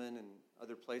Solomon and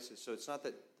other places. So it's not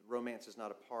that romance is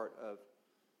not a part of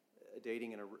a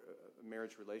dating and a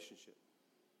marriage relationship.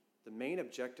 The main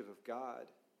objective of God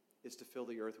is to fill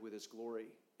the earth with his glory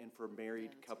and for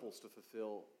married couples to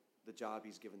fulfill the job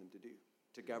he's given them to do,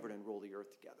 to govern and rule the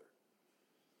earth together.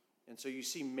 And so you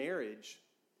see marriage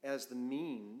as the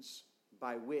means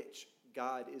by which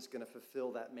God is going to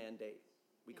fulfill that mandate.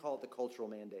 We call it the cultural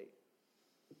mandate.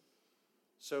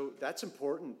 So that's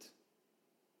important.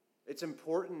 It's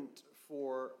important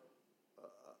for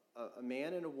a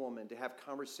man and a woman to have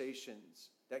conversations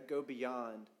that go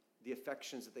beyond the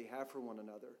affections that they have for one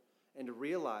another, and to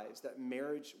realize that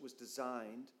marriage was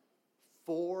designed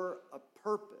for a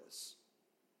purpose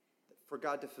for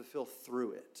God to fulfill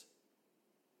through it.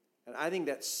 And I think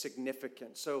that's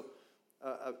significant. So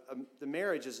the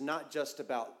marriage is not just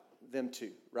about them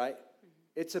two, right? Mm-hmm.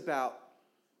 It's about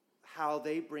how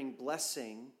they bring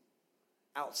blessing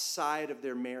outside of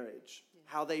their marriage,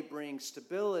 how they bring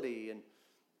stability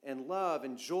and love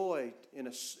and joy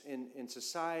in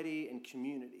society and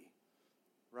community,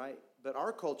 right? But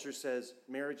our culture says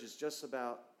marriage is just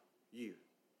about you.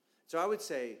 So I would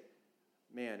say,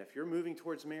 man, if you're moving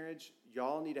towards marriage,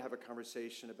 y'all need to have a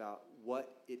conversation about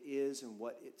what it is and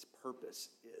what its purpose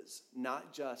is,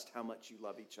 not just how much you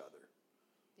love each other.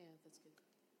 Yeah, that's good.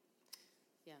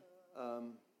 Yeah.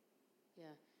 Yeah,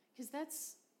 because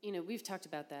that's, we've talked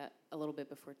about that a little bit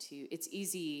before too. It's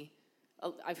easy.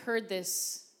 I've heard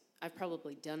this. I've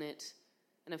probably done it.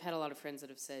 And I've had a lot of friends that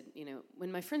have said,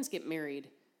 when my friends get married,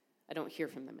 I don't hear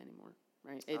from them anymore,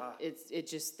 right? It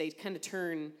just, they kind of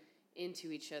turn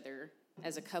into each other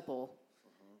as a couple.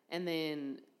 And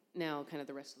then now kind of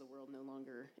the rest of the world no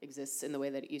longer exists in the way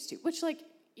that it used to. Which,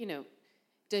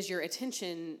 does your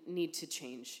attention need to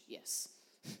change? Yes.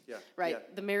 Yeah. Right?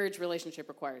 Yeah. The marriage relationship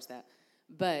requires that.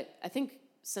 But I think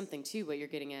something, too, what you're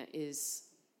getting at is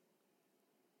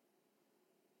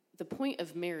the point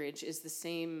of marriage is the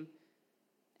same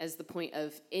as the point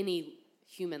of any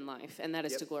human life, and that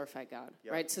is to glorify God,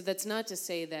 right? So that's not to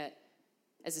say that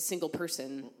as a single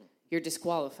person, you're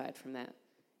disqualified from that.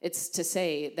 It's to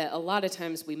say that a lot of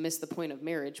times we miss the point of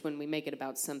marriage when we make it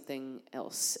about something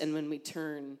else, and when we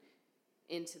turn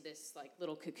into this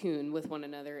little cocoon with one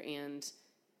another, and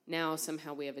now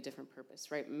somehow we have a different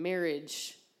purpose, right?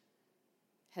 Marriage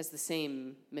has the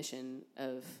same mission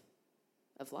of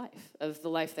life, of the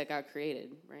life that God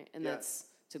created, right? And that's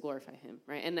to glorify him,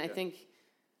 right? And I think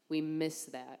we miss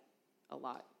that a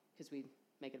lot because we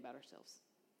make it about ourselves.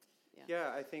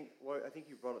 Yeah, I think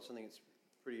you brought up something that's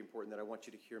pretty important that I want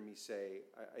you to hear me say.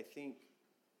 I think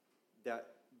that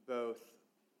both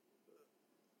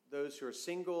those who are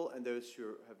single and those who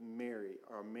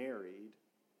are married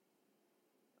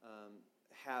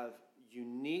have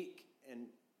unique and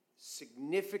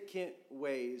significant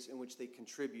ways in which they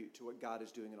contribute to what God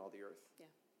is doing in all the earth. Yeah.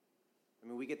 I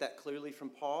mean, we get that clearly from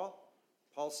Paul.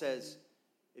 Paul says,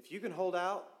 if you can hold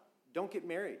out, don't get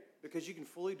married, because you can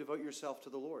fully devote yourself to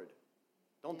the Lord.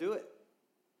 Don't do it.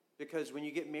 Because when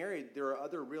you get married, there are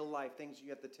other real life things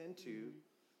you have to tend to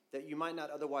that you might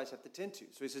not otherwise have to tend to.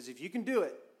 So he says, if you can do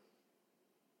it,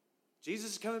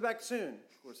 Jesus is coming back soon.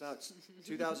 Of course, now it's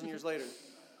 2,000 years later.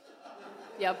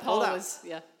 Yeah, Paul was,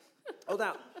 Hold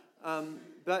out. And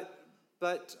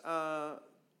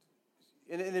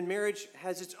then marriage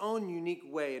has its own unique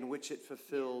way in which it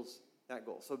fulfills that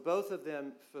goal. So both of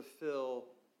them fulfill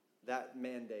that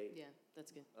mandate. Yeah,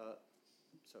 that's good.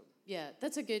 Yeah,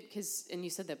 that's a good, and you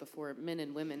said that before, men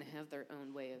and women have their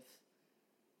own way of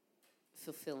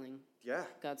fulfilling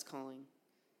God's calling.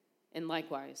 And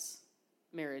likewise,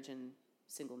 marriage and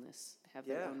singleness have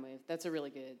their own way. That's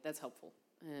that's helpful.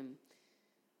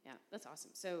 Yeah, that's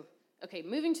awesome. So, okay,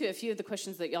 moving to a few of the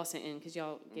questions that y'all sent in, because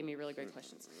y'all gave me really great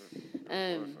questions.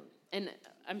 And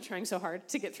I'm trying so hard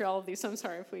to get through all of these, so I'm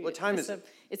sorry if we... What time is it?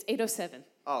 It's 8:07.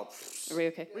 Oh. Are we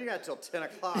okay? We got till 10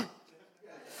 o'clock.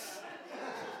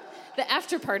 The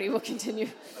after party will continue.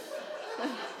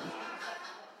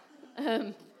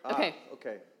 Okay.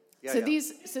 Okay. Yeah,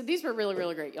 So these were really,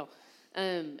 really great, y'all.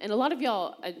 And a lot of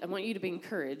y'all, I want you to be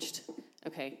encouraged.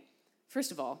 Okay.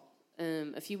 First of all,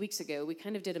 a few weeks ago, we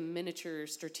kind of did a miniature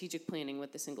strategic planning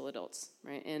with the single adults,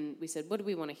 right? And we said, what do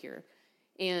we want to hear?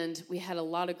 And we had a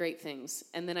lot of great things.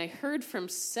 And then I heard from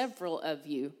several of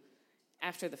you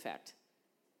after the fact.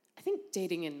 I think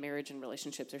dating and marriage and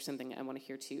relationships are something I want to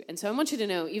hear too. And so I want you to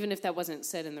know, even if that wasn't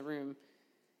said in the room,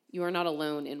 you are not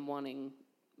alone in wanting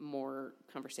more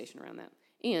conversation around that.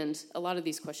 And a lot of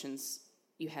these questions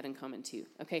you had in common too.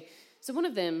 Okay, so one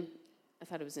of them, I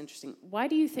thought it was interesting. Why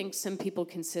do you think some people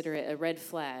consider it a red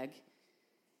flag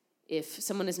if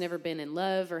someone has never been in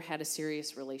love or had a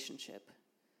serious relationship.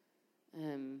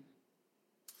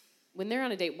 When they're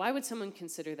on a date, why would someone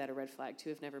consider that a red flag to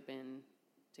have never been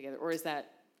together? Or is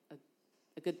that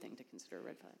a good thing to consider a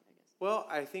red flag, I guess? Well,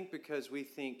 I think because we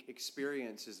think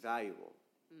experience is valuable.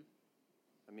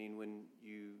 I mean, when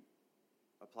you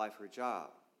apply for a job,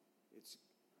 it's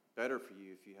better for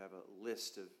you if you have a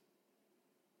list of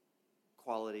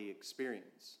quality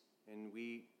experience. And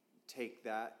we take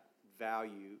that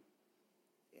value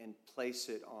and place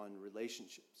it on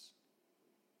relationships.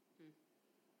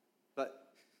 But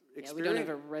we don't have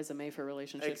a resume for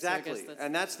relationships. Exactly. So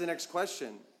and that's the next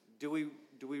question. Do we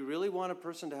really want a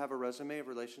person to have a resume of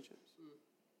relationships?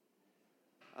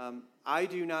 I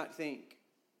do not think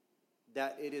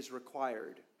that it is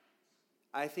required.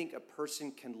 I think a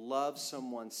person can love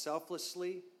someone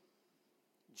selflessly,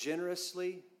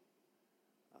 generously,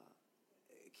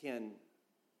 can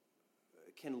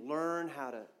learn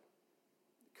how to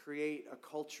create a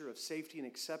culture of safety and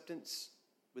acceptance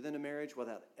within a marriage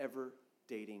without ever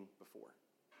dating before.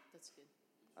 That's good.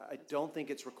 I don't think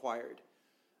it's required.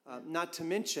 Not to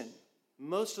mention,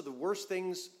 most of the worst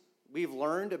things we've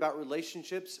learned about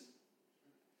relationships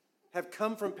have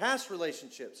come from past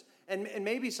relationships. And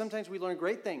maybe sometimes we learn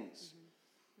great things.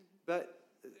 But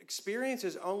experience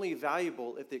is only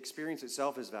valuable if the experience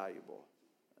itself is valuable.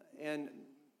 And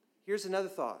here's another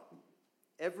thought.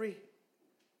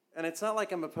 And it's not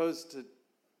like I'm opposed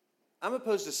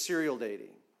to serial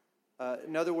dating.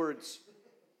 In other words,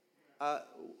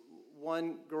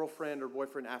 one girlfriend or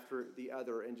boyfriend after the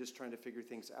other and just trying to figure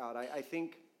things out. I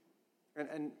think,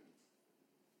 and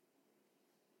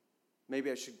maybe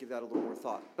I should give that a little more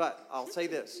thought. But I'll say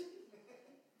this.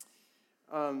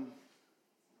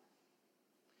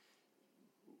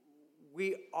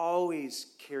 We always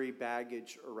carry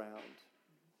baggage around.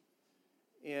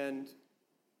 And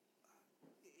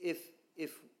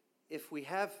if we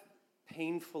have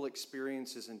painful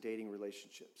experiences in dating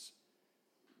relationships,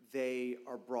 they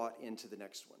are brought into the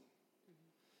next one.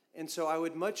 And so I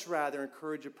would much rather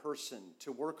encourage a person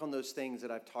to work on those things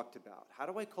that I've talked about. How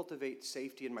do I cultivate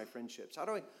safety in my friendships? How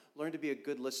do I learn to be a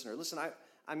good listener? Listen,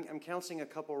 I'm counseling a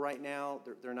couple right now.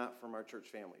 They're not from our church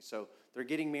family. So they're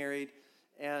getting married,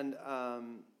 and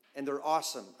they're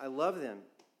awesome. I love them.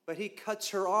 But he cuts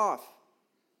her off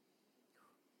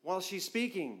while she's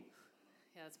speaking.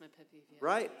 Yeah, that's my pet peeve. Yeah.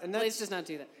 Right? And Blaze does not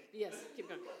do that. Yes, keep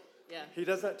going. Yeah. He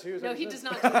does that too? No, he does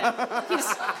not do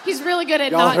that. He's really good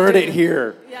at Y'all not heard doing it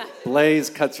here. Yeah. Blaze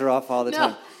cuts her off all the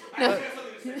time. No.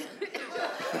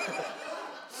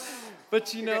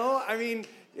 But I mean,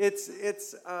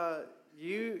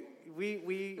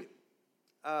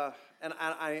 and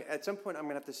I at some point I'm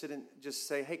gonna have to sit and just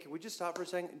say, hey, can we just stop for a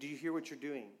second? Do you hear what you're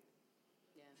doing?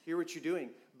 Yeah. Hear what you're doing.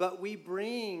 But we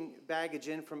bring baggage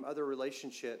in from other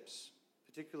relationships,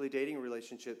 particularly dating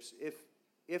relationships,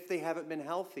 if they haven't been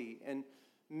healthy. And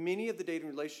many of the dating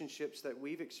relationships that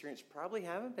we've experienced probably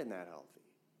haven't been that healthy.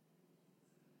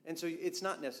 And so it's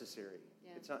not necessary.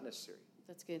 Yeah. It's not necessary.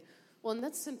 That's good. Well, and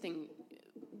that's something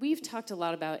we've talked a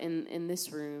lot about in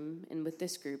this room and with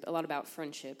this group, a lot about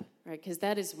friendship, right? Because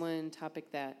that is one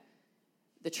topic that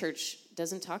the church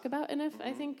doesn't talk about enough,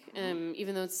 I think,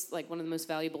 even though it's like one of the most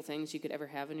valuable things you could ever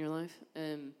have in your life.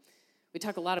 We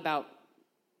talk a lot about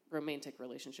romantic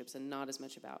relationships and not as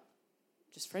much about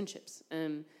just friendships.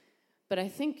 But I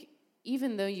think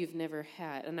even though you've never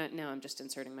had, and now I'm just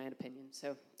inserting my own opinion,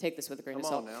 so take this with a grain of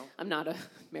salt. Now. I'm not a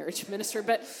marriage minister,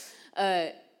 but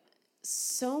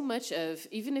so much of,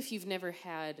 even if you've never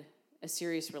had a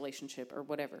serious relationship or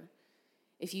whatever,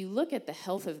 if you look at the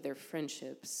health of their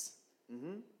friendships,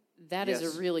 that is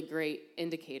a really great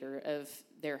indicator of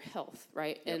their health,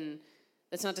 right? Yep. And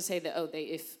that's not to say that,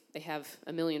 if they have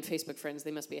a million Facebook friends,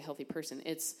 they must be a healthy person.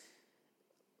 It's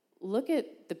look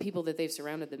at the people that they've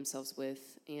surrounded themselves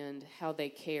with and how they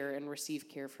care and receive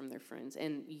care from their friends.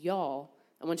 And y'all,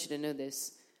 I want you to know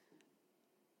this,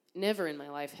 never in my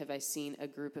life have I seen a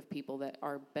group of people that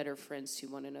are better friends to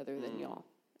one another than y'all.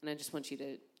 And I just want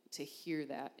you to hear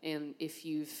that. And if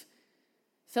you've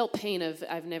felt pain of,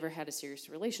 I've never had a serious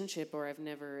relationship, or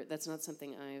that's not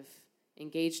something I've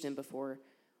engaged in before,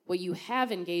 what you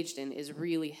have engaged in is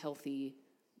really healthy,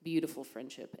 beautiful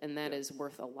friendship, and that is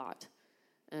worth a lot.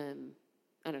 I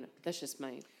don't know. That's just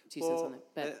my 2 cents on it.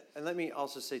 But and let me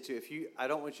also say too, I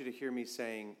don't want you to hear me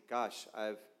saying, "Gosh,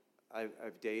 I've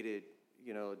dated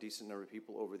a decent number of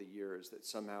people over the years that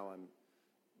somehow I'm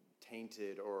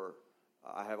tainted or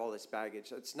I have all this baggage."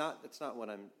 That's not what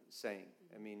I'm saying.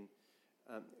 I mean,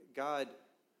 God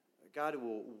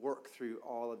will work through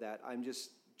all of that. I'm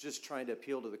just trying to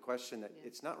appeal to the question that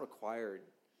it's not required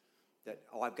that,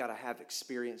 I've got to have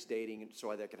experience dating so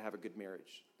that I can have a good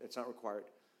marriage. That's not required.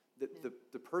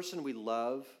 The person we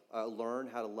love, learn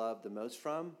how to love the most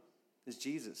from is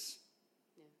Jesus.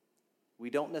 Yeah. We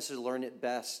don't necessarily learn it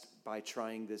best by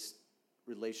trying this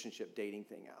relationship dating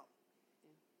thing out.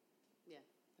 Yeah,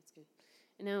 that's good.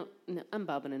 And now I'm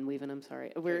bobbing and weaving, I'm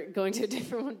sorry. We're going to a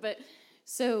different one. But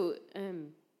so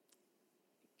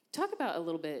talk about a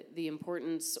little bit the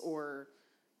importance or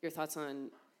your thoughts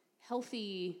on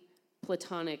healthy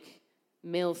platonic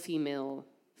male-female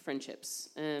friendships.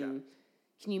 Can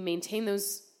you maintain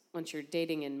those once you're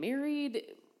dating and married?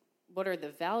 What are the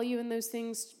value in those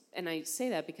things? And I say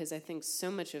that because I think so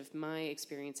much of my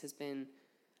experience has been,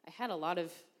 I had a lot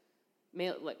of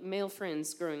male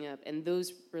friends growing up, and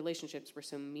those relationships were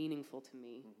so meaningful to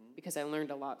me because I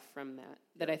learned a lot from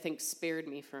that I think spared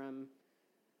me from,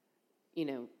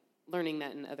 learning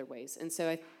that in other ways. And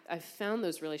so I found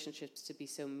those relationships to be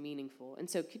so meaningful. And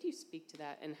so could you speak to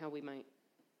that and how we might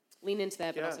lean into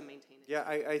that but also maintain it? Yeah,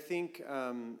 I think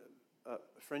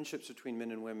friendships between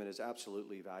men and women is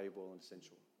absolutely valuable and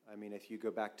essential. I mean, if you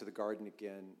go back to the garden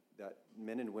again, that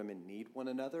men and women need one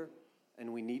another,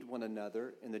 and we need one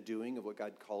another in the doing of what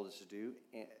God called us to do,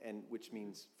 and which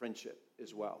means friendship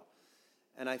as well.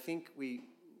 And I think we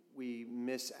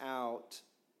miss out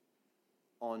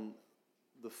on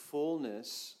the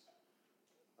fullness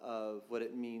of what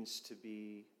it means to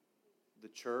be the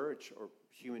church or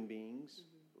human beings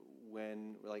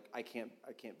when we're like, I can't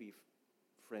be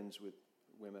friends with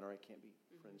women, or I can't be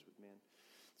friends with men.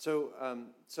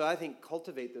 So I think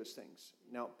cultivate those things.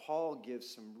 Now, Paul gives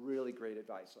some really great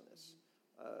advice on this.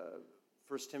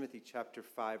 1 Timothy chapter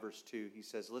 5, verse 2, he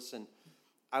says, listen,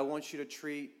 I want you to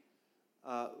treat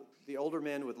the older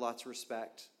men with lots of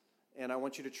respect, and I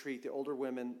want you to treat the older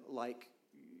women like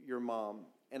your mom,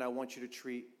 and I want you to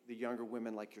treat the younger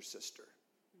women like your sister.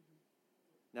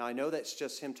 Now, I know that's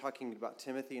just him talking about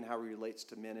Timothy and how he relates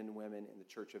to men and women in the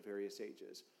church of various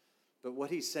ages. But what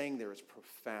he's saying there is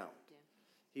profound. Yeah.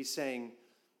 He's saying,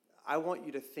 I want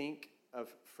you to think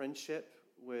of friendship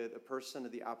with a person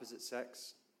of the opposite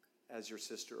sex as your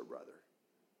sister or brother.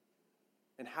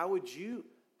 And how would you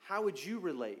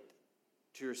relate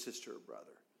to your sister or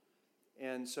brother?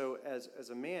 And so as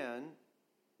a man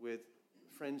with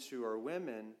friends who are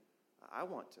women, I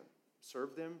want to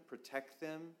serve them, protect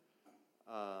them,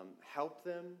 help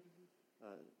them.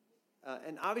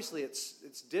 And obviously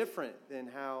it's different than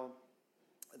how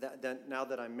that now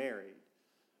that I'm married.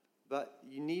 But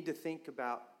you need to think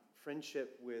about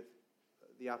friendship with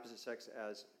the opposite sex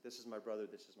as, this is my brother,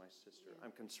 this is my sister. Yeah.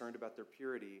 I'm concerned about their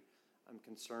purity. I'm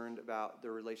concerned about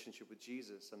their relationship with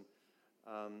Jesus. And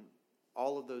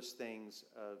all of those things,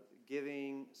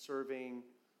 giving, serving,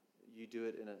 you do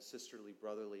it in a sisterly,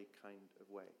 brotherly kind of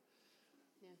way.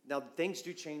 Yeah. Now, things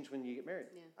do change when you get married.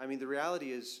 Yeah. I mean, the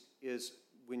reality is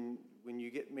when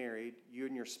you get married, you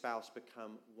and your spouse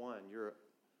become one.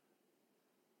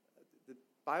 The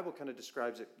Bible kind of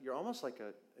describes it, you're almost like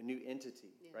a new entity,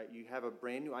 right? You have a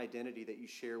brand new identity that you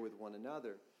share with one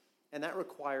another. And that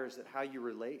requires that how you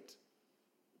relate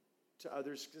to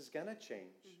others is going to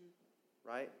change,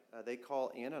 right? They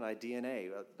call Anna and I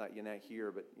DNA. Not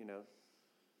here, but,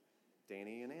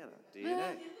 Danny and Anna,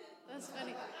 DNA. That's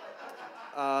funny.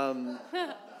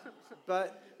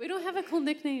 But we don't have a cool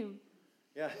nickname.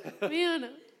 Yeah.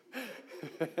 Anna.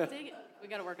 Dang it. We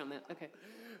got to work on that. Okay.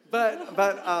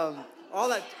 But all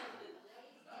that.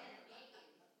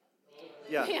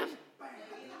 Yeah. Bam.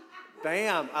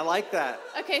 Bam. I like that.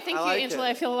 Okay. Thank you, Angela.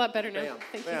 I feel a lot better now. Bam.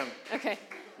 Thank Bam. you. Okay.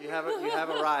 You have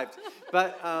arrived.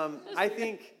 But I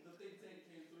think.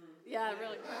 Yeah,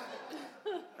 really.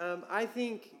 I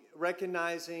think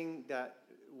recognizing that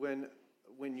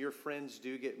when your friends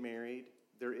do get married,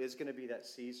 there is going to be that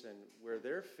season where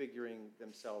they're figuring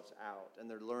themselves out and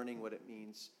they're learning what it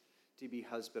means to be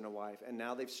husband and wife. And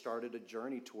now they've started a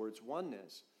journey towards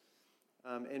oneness.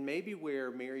 And maybe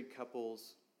where married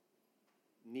couples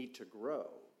need to grow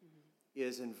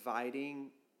is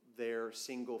inviting their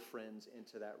single friends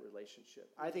into that relationship.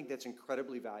 I think that's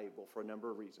incredibly valuable for a number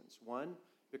of reasons. One,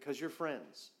 because you're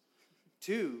friends.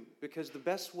 Two, because the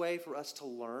best way for us to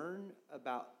learn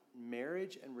about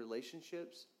marriage and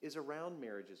relationships is around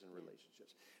marriages and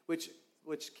relationships, which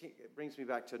brings me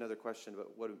back to another question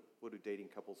about what do dating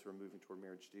couples who are moving toward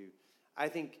marriage do. I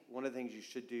think one of the things you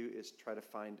should do is try to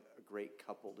find a great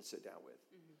couple to sit down with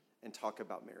and talk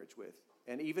about marriage with,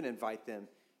 and even invite them,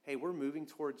 hey, we're moving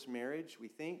towards marriage, we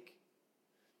think.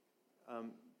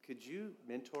 Could you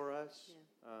mentor us?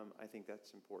 Yeah. I think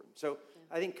that's important. So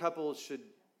I think couples should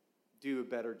do a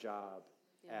better job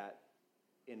at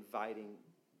inviting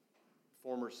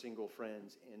former single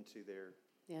friends into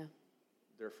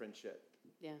their their friendship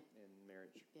Yeah. and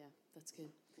marriage. Yeah, that's good.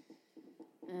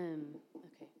 Okay.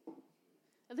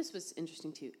 Oh, this was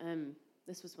interesting too.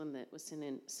 This was one that was sent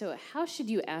in. So, how should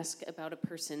you ask about a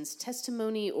person's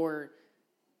testimony, or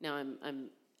now I'm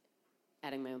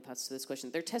adding my own thoughts to this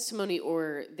question, their testimony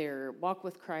or their walk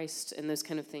with Christ and those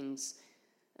kind of things,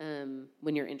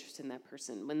 when you're interested in that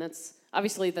person? When that's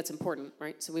important,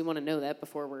 right? So we want to know that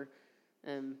before we're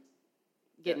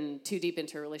getting too deep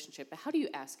into a relationship. But how do you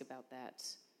ask about that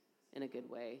in a good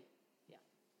way? Yeah.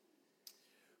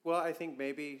 Well, I think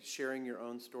maybe sharing your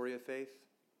own story of faith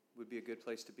would be a good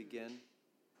place to begin.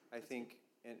 I think,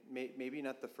 and maybe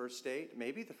not the first date,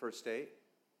 maybe the first date.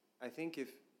 I think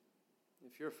if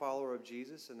you're a follower of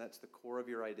Jesus and that's the core of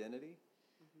your identity,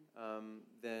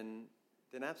 then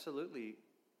absolutely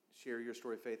share your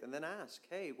story of faith, and then ask,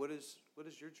 hey, what does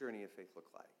your journey of faith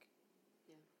look like?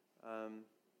 Yeah.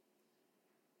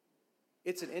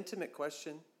 It's an intimate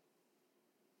question,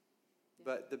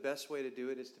 but the best way to do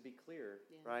it is to be clear,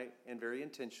 right, and very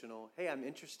intentional. Hey, I'm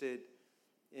interested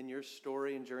in your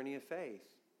story and journey of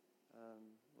faith.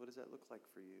 What does that look like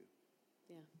for you?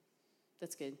 Yeah,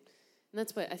 that's good. And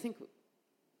that's what I think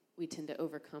we tend to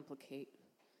overcomplicate.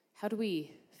 How do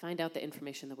we find out the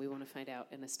information that we want to find out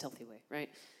in a stealthy way,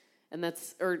 right? And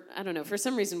that's, or I don't know, for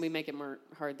some reason we make it more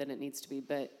hard than it needs to be,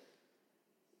 but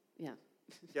yeah.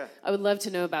 Yeah. I would love to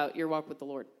know about your walk with the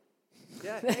Lord.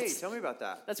 Yeah, hey, tell me about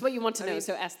that. That's what you want to know,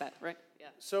 so ask that, right? Yeah.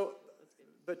 So,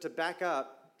 but to back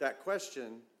up that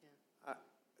question,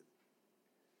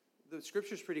 the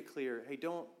scripture's pretty clear. Hey,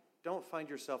 don't find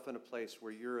yourself in a place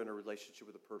where you're in a relationship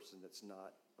with a person that's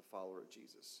not a follower of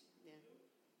Jesus. Yeah.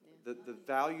 The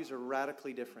values are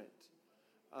radically different.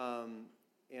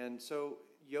 And so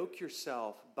yoke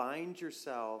yourself, bind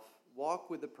yourself, walk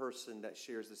with a person that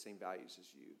shares the same values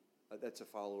as you. That's a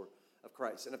follower of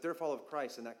Christ. And if they're a follower of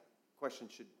Christ, then that question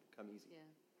should come easy.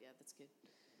 Yeah, that's good.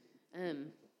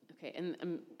 Okay, and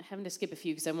I'm having to skip a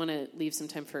few because I want to leave some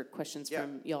time for questions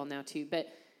from y'all now too. But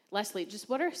lastly, just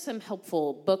what are some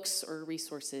helpful books or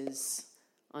resources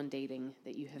on dating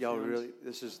that you have found? Really,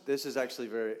 this is actually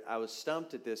very, I was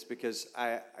stumped at this because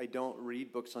I don't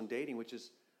read books on dating, which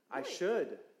is, really?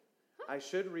 I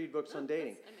should read books on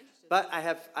dating. I'm interested. But I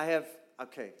have,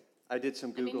 okay, I did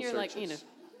some Google searches. Like,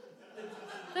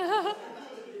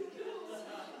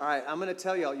 All right, I'm going to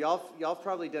tell y'all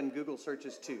probably done Google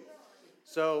searches too.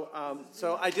 So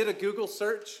I did a Google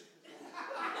search.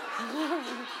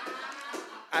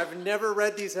 I've never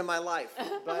read these in my life,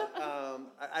 but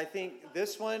I think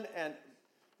this one and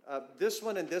this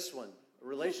one,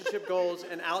 relationship goals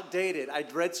and outdated. I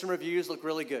read some reviews, look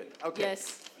really good. Okay.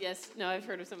 Yes. No, I've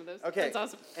heard of some of those. Okay. That's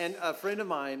awesome. And a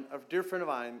dear friend of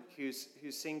mine who's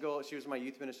single, she was in my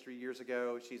youth ministry years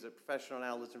ago. She's a professional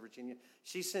now, lives in Virginia.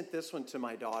 She sent this one to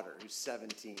my daughter, who's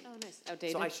 17. Oh, nice.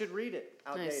 Outdated. So I should read it.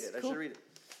 Outdated. Nice. I Cool. should read it.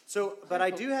 So, but I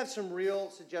do have some real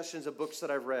suggestions of books that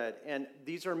I've read, and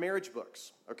these are marriage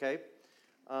books, okay?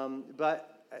 I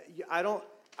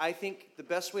think the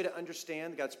best way to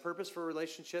understand God's purpose for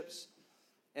relationships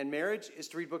and marriage is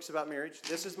to read books about marriage.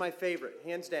 This is my favorite,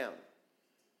 hands down.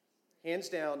 Hands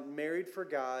down, Married for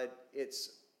God. It's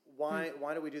why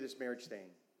do we do this marriage thing?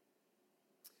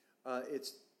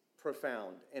 It's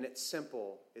profound, and it's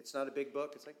simple. It's not a big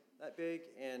book. It's like that big,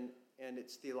 and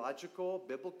it's theological,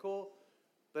 biblical,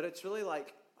 but it's really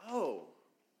like, oh,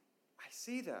 I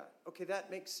see that. Okay, that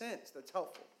makes sense. That's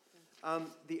helpful.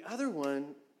 The other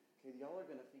one, y'all are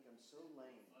going to think I'm so lame.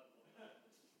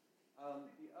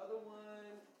 The other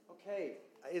one, okay,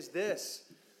 is this.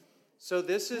 So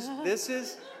this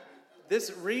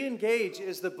Re-Engage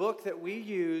is the book that we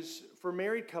use for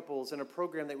married couples in a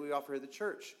program that we offer at the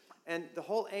church. And the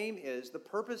whole aim is, the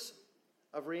purpose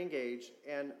of Re-Engage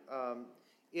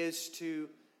is to,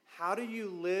 how do you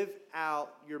live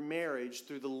out your marriage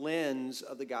through the lens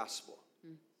of the gospel?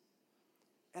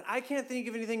 And I can't think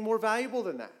of anything more valuable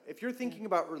than that. If you're thinking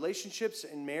about relationships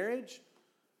and marriage,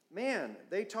 man,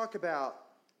 they talk about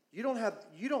you don't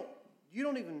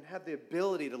even have the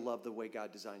ability to love the way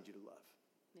God designed you to love.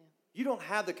 Yeah. You don't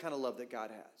have the kind of love that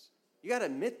God has. You got to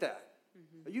admit that.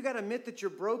 Mm-hmm. You got to admit that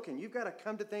you're broken. You've got to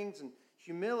come to things in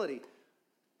humility.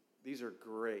 These are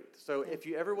great. So if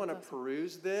you ever want to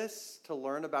peruse this to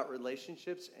learn about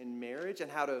relationships and marriage and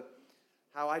how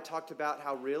I talked about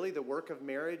how really the work of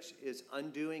marriage is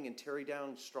undoing and tearing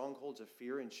down strongholds of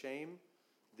fear and shame,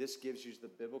 this gives you the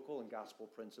biblical and gospel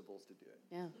principles to do it.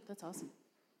 Yeah, that's awesome.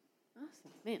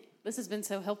 Awesome. Man, this has been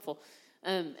so helpful.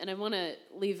 And I want to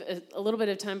leave a little bit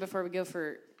of time before we go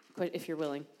for, if you're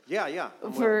willing. Yeah.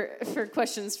 For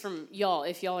questions from y'all,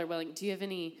 if y'all are willing. Do you have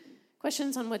any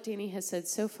questions on what Danny has said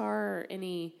so far, or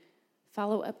any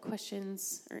follow-up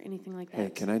questions or anything like that? Hey,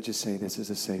 can I just say this is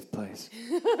a safe place?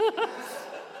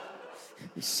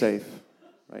 It's safe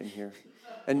right in here.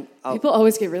 And people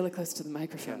always get really close to the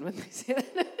microphone when they say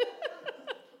that.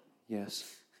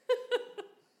 Yes.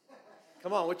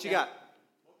 Come on, what you got?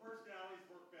 What personalities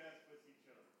work best with each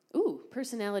other? Ooh,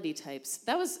 personality types.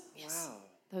 That was Wow.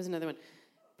 That was another one.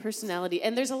 Personality,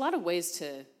 and there's a lot of ways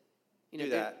to, Do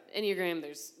that. Enneagram.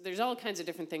 There's all kinds of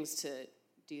different things to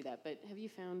do that. But have you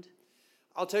found?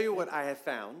 I'll tell you what I have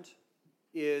found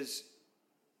is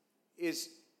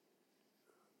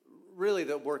really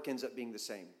the work ends up being the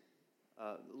same.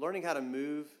 Learning how to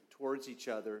move towards each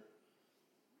other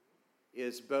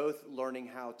is both learning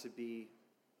how to be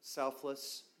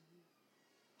selfless,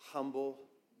 humble,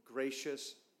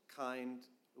 gracious, kind.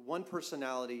 One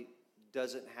personality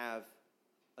doesn't have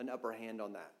an upper hand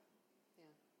on that,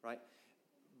 right?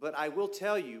 But I will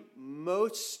tell you,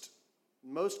 most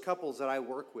couples that I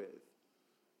work with,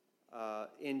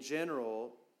 in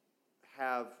general,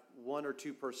 have one or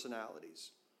two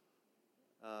personalities.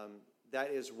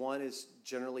 One is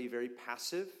generally very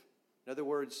passive. In other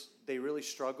words, they really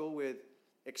struggle with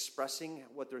expressing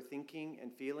what they're thinking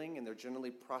and feeling, and they're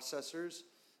generally processors.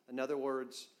 In other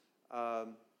words,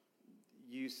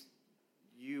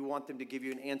 you want them to give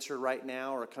you an answer right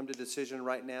now or come to a decision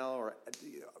right now, or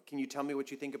can you tell me what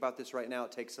you think about this right now?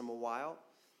 It takes them a while.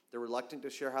 They're reluctant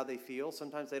to share how they feel.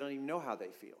 Sometimes they don't even know how they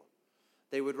feel.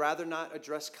 They would rather not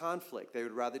address conflict. They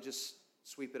would rather just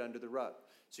sweep it under the rug.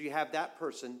 So you have that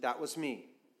person. That was me.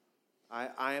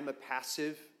 I am a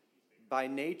passive by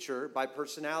nature, by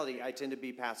personality. I tend to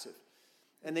be passive.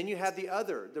 And then you have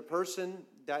the person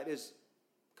that is,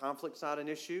 conflict's not an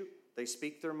issue. They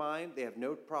speak their mind. They have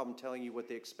no problem telling you what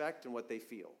they expect and what they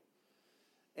feel.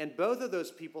 And both of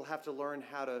those people have to learn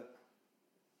how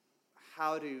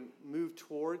to move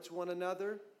towards one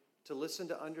another, to listen,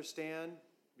 to understand,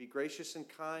 be gracious and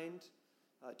kind,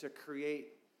 to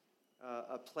create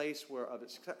a place of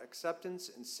acceptance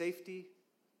and safety,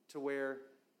 to where,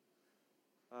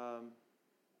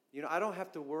 I don't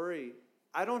have to worry.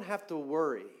 I don't have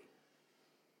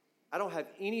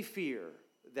any fear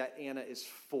that Anna is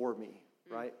for me,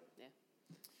 right?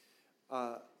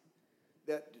 Yeah.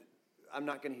 That I'm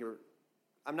not going to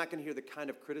hear the kind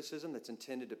of criticism that's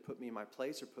intended to put me in my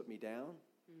place or put me down.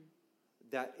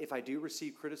 That if I do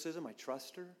receive criticism, I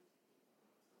trust her.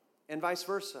 And vice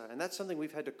versa. And that's something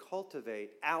we've had to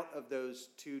cultivate out of those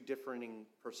two differing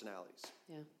personalities.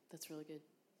 Yeah, that's really good.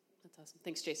 That's awesome.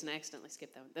 Thanks, Jason. I accidentally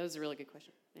skipped that one. That was a really good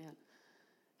question. Yeah.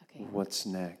 Okay. What's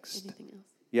next? Anything else?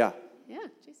 Yeah. Yeah,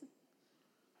 Jason.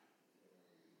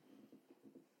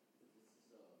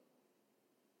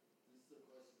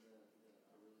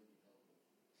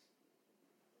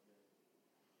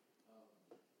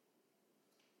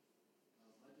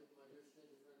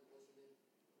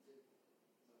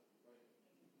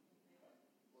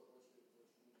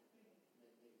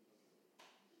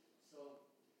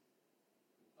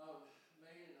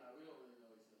 Megan and I, we don't really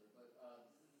know each other, but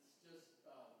it's just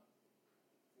for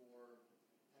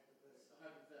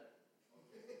hypothetical.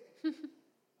 Okay.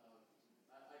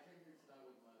 I came here tonight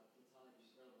with my platonic,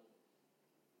 incredible,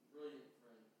 brilliant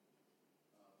friend,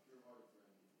 pure-hearted friend,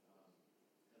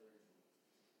 Heather Angel.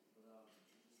 But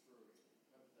just for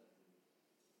hypothetically,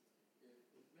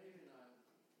 if Megan and I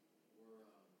were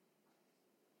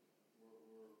in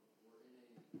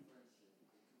a friendship,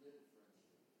 a committed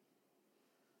friendship.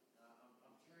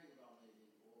 I'm caring about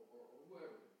Megan or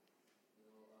whoever,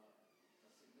 a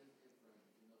significant friend,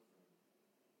 a female friend.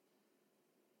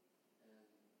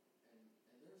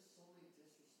 And there's so many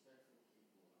disrespectful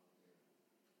people out there,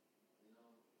 And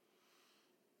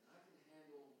I can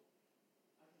handle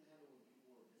when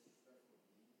people are disrespectful to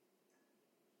me,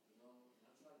 and I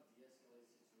try to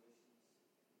de-escalate situations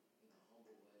in a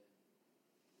humble way,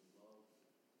 with love.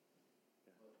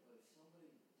 But if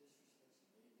somebody disrespects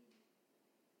Megan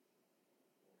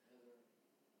or Heather,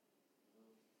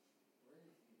 or any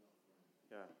female friend,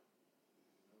 Yeah.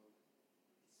 it's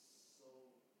so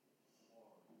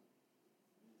hard for me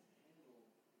to handle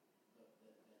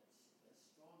that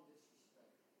strong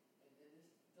disrespect. And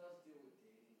this does deal with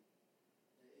dating.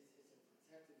 It's a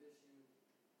protective issue.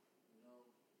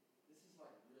 This is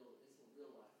like it's a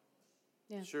real life question.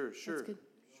 Yeah. Sure. That's good.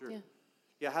 Sure. Yeah.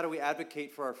 Yeah, how do we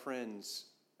advocate for our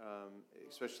friends,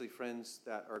 especially friends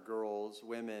that are girls,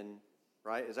 women,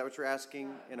 right? Is that what you're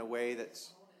asking in a way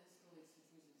that's... I want to escalate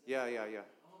situations. Yeah.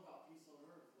 I'm about peace on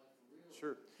earth, like for real.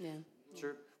 Sure. Yeah.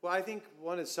 Sure. Well, I think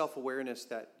one is self-awareness,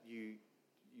 that you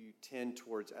tend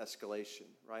towards escalation,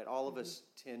 right? All of us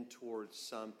tend towards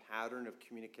some pattern of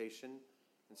communication,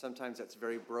 and sometimes that's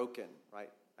very broken,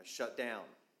 right? I shut down.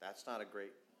 That's not a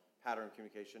great pattern of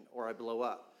communication, or I blow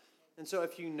up. And so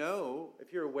if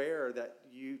you're aware that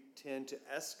you tend to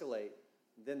escalate,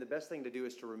 then the best thing to do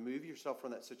is to remove yourself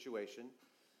from that situation,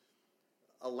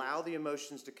 allow the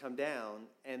emotions to come down,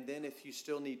 and then if you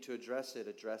still need to address it,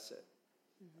 address it.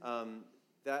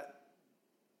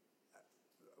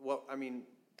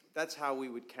 That's how we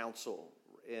would counsel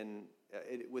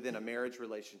within a marriage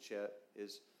relationship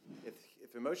is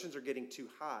if emotions are getting too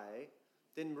high,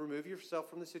 then remove yourself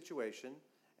from the situation.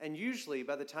 And usually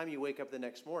by the time you wake up the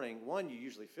next morning, one, you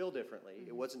usually feel differently.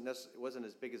 It wasn't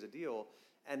as big as a deal.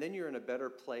 And then you're in a better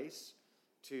place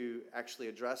to actually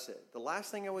address it. The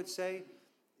last thing I would say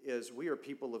is we are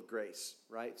people of grace,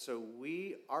 right? So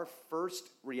our first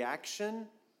reaction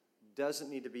doesn't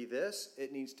need to be this.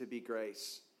 It needs to be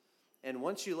grace. And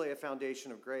once you lay a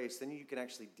foundation of grace, then you can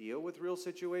actually deal with real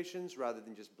situations rather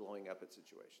than just blowing up at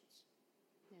situations.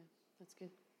 Yeah, that's good.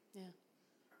 Yeah,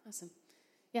 awesome.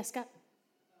 Yeah, Scott.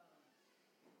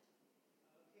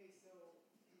 Okay, so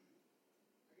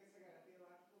I guess I got a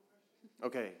theological question.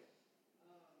 Okay. It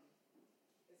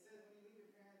says when you leave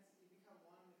your parents, you become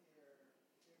one with your thing.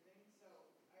 So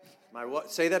My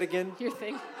what? Say that again. Your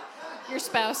thing. Your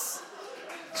spouse.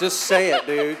 Just say it,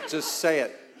 dude. Just say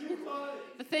it.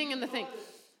 The thing and the thing.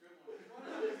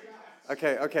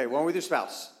 Okay. One with your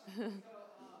spouse. I don't imagine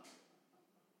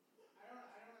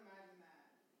that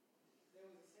there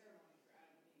was a ceremony for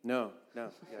Adam and Eve. No. Yeah. I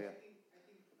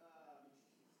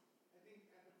think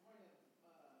at the point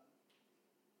of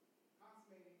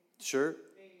consummating, Sure. that's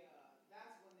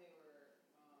when they were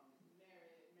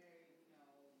married,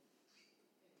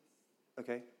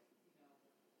 Okay.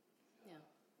 Yeah.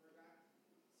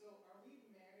 So are we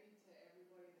married to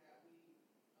everybody that we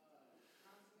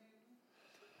consummated?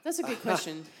 That's a good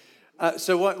question.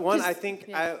 So one, I think,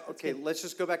 yeah, that's good. let's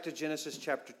just go back to Genesis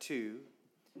chapter 2.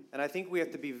 And I think we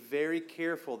have to be very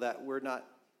careful that we're not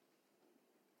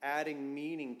adding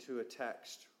meaning to a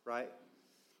text, right?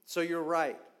 So you're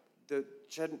right. The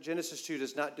Genesis 2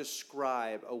 does not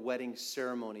describe a wedding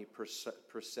ceremony per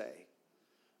se.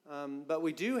 But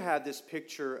we do have this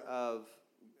picture of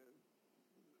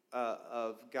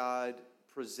God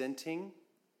presenting,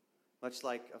 much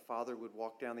like a father would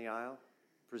walk down the aisle,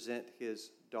 present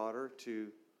his daughter to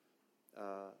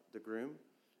the groom.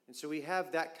 And so we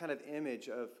have that kind of image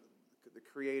of the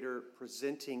Creator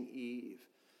presenting Eve.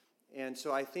 And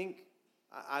so I think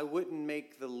I wouldn't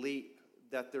make the leap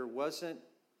that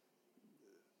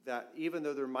that even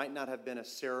though there might not have been a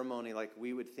ceremony like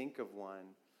we would think of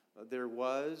one, there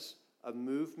was a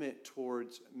movement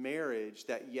towards marriage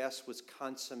that, yes, was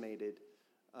consummated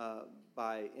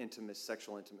by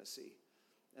sexual intimacy.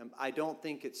 I don't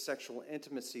think it's sexual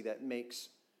intimacy that makes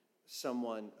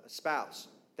someone a spouse.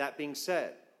 That being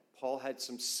said, Paul had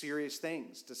some serious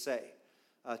things to say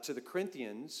to the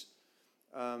Corinthians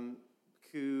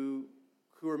who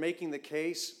are making the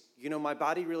case, my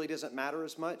body really doesn't matter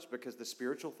as much because the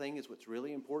spiritual thing is what's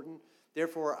really important.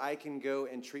 Therefore, I can go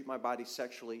and treat my body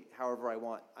sexually however I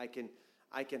want. I can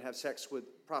have sex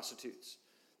with prostitutes.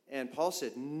 And Paul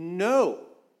said, no,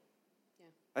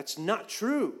 that's not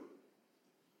true.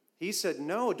 He said,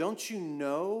 no, don't you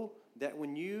know that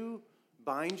when you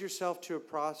bind yourself to a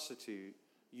prostitute,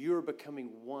 you're becoming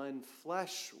one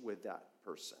flesh with that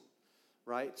person,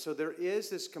 right? So there is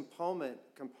this component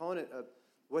of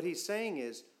what he's saying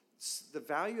is the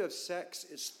value of sex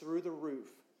is through the roof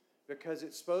because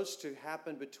it's supposed to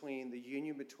happen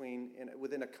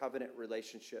within a covenant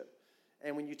relationship.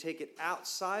 And when you take it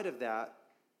outside of that,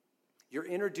 you're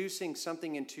introducing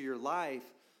something into your life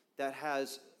that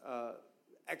has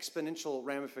exponential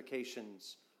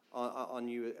ramifications on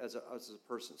you as a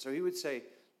person. So he would say,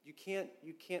 you can't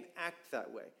act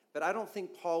that way. But I don't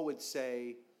think Paul would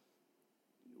say,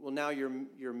 well, now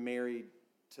you're married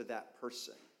to that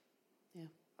person. Yeah.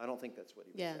 I don't think that's what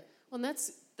he would say. Well, and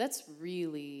that's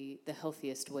really the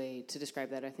healthiest way to describe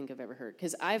that I think I've ever heard.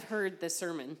 Because I've heard the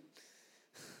sermon,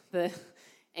 the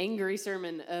angry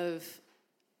sermon of,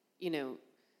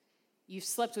 you've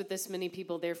slept with this many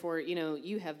people, therefore,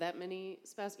 you have that many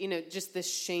spouses. Just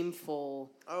this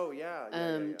shameful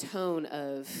tone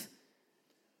of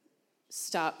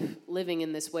stop living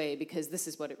in this way because this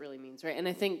is what it really means, right? And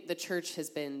I think the church has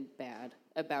been bad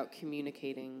about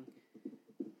communicating,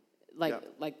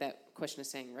 like that question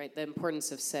is saying, right? The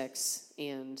importance of sex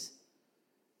and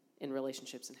in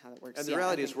relationships and how that works. And the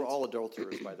reality is we're all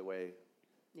adulterers, by the way.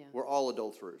 Yeah. We're all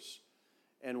adulterers.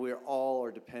 And we all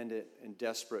are dependent and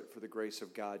desperate for the grace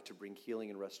of God to bring healing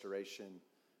and restoration.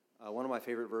 One of my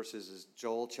favorite verses is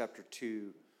Joel chapter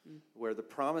 2, where the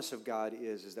promise of God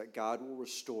is that God will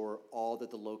restore all that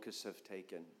the locusts have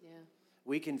taken. Yeah.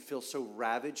 We can feel so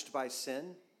ravaged by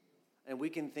sin And we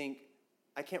can think,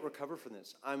 I can't recover from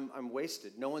this. I'm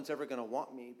wasted. No one's ever going to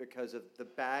want me because of the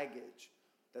baggage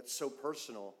that's so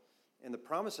personal. And the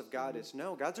promise of God is,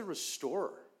 no, God's a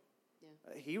restorer. Yeah.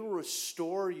 He will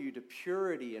restore you to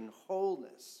purity and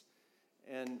wholeness.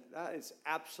 And that is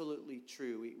absolutely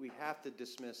true. We have to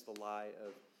dismiss the lie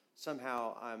of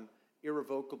somehow I'm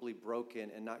irrevocably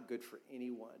broken and not good for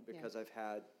anyone because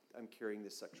I'm carrying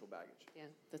this sexual baggage. Yeah,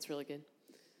 that's really good.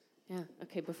 Yeah.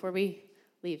 Okay, before we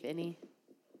leave, any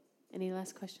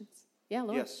last questions? Yeah,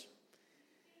 Laura? Yes.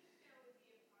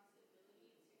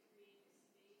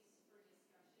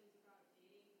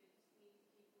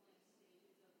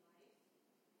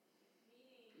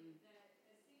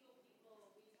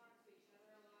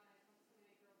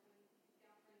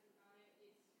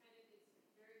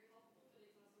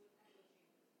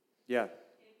 Yeah.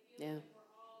 Yeah.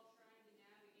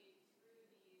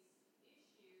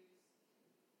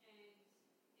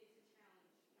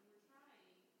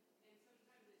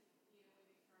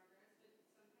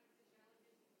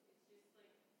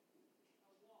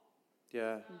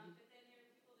 Yeah. But then there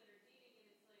are people that are dating,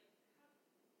 and it's like,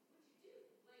 what'd you do?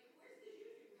 Like, where's the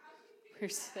juju? How did you figure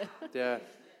that out? Yeah.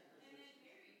 And then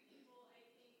married people, I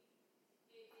think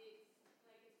it's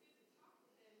like it's good to talk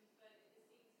with them, but at the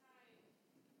same time,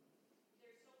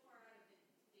 they're so far out of the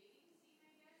dating scene.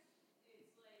 I guess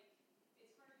it's like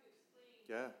it's hard to explain.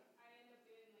 Yeah. I end up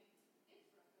being like, it's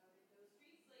rough out in those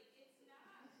streets. Like it's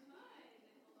not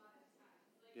fun a lot of times.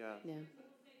 Like Yeah. Yeah.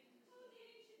 people say, oh,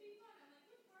 dating should be fun. I'm like,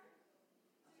 which part?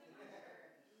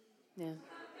 Yeah. So,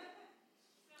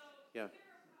 Yeah. do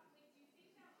you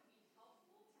think that would be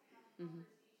helpful to have Mm-hmm.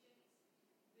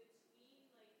 conversations between,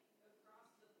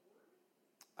 across the board?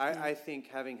 I think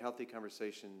having healthy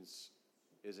conversations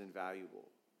is invaluable.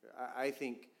 I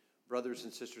think brothers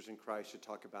and sisters in Christ should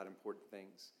talk about important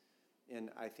things.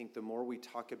 And I think the more we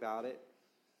talk about it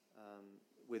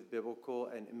with biblical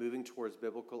and moving towards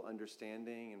biblical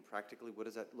understanding and practically what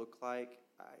does that look like,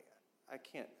 I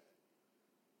can't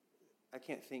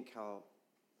think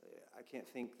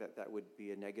that would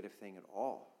be a negative thing at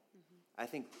all. Mm-hmm. I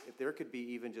think if there could be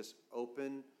even just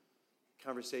open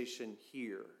conversation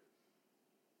here,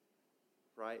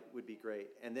 right, would be great.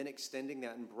 And then extending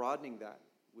that and broadening that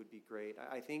would be great.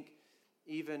 I think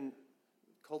even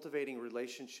cultivating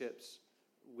relationships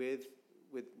with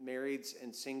marrieds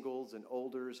and singles and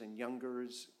olders and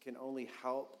youngers can only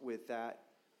help with that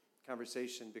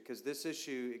conversation, because this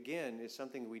issue, again, is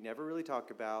something we never really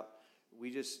talk about.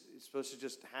 It's supposed to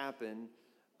just happen.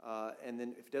 And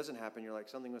then if it doesn't happen, you're like,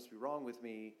 something must be wrong with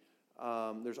me.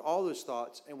 There's all those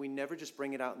thoughts, and we never just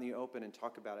bring it out in the open and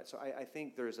talk about it. So I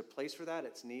think there's a place for that.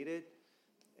 It's needed,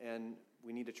 and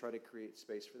we need to try to create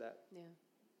space for that. Yeah.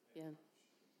 Yeah.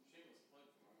 Shameless plug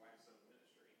for my wife's own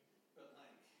ministry, but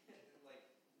like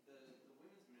the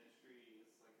women's ministry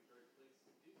is like a great place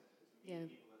to do that. To meet Yeah,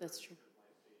 people that that's are true. at different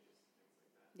life stages and things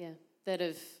like that. Yeah. That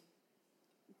have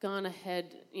gone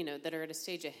ahead, that are at a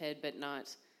stage ahead, but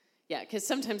not. Yeah, because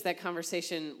sometimes that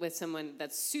conversation with someone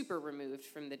that's super removed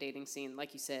from the dating scene,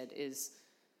 like you said, is,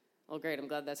 oh, great, I'm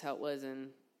glad that's how it was in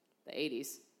the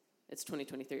 80s. It's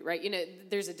 2023, right?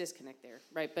 There's a disconnect there,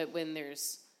 right? But when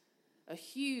there's a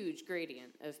huge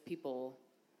gradient of people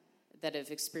that have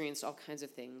experienced all kinds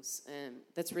of things,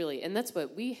 that's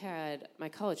what we had, our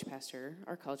college pastor,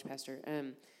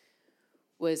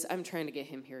 I'm trying to get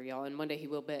him here, y'all, and one day he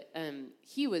will, but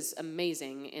he was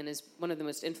amazing and is one of the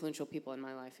most influential people in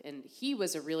my life. And he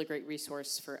was a really great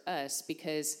resource for us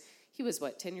because he was,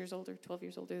 10 years older, 12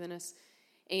 years older than us?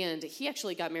 And he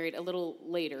actually got married a little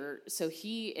later, so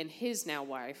he and his now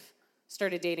wife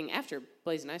started dating after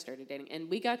Blaze and I started dating, and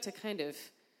we got to kind of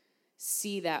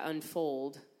see that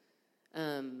unfold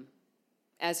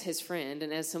as his friend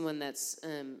and as someone that's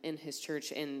in his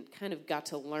church, and kind of got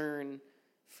to learn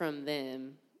from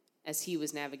them as he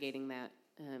was navigating that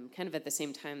kind of at the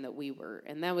same time that we were.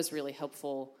 And that was really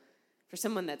helpful for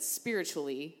someone that's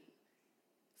spiritually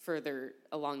further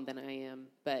along than I am,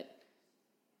 but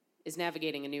is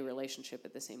navigating a new relationship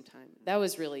at the same time. That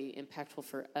was really impactful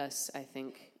for us, I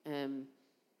think, to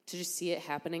just see it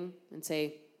happening and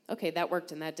say, okay, that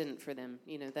worked and that didn't for them.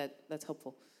 That's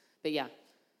helpful. But yeah,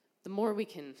 the more we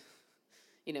can,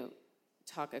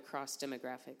 talk across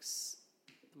demographics,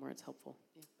 the more it's helpful.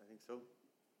 Yeah. I think so.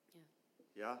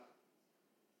 Yeah.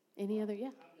 Yeah. Any other? Yeah.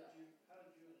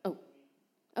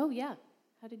 Oh, yeah.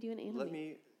 How did you and Anna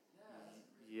meet?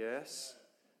 Yes.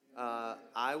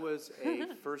 I was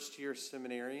a first-year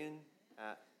seminarian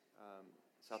at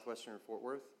Southwestern Fort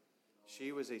Worth.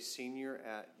 She was a senior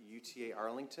at UTA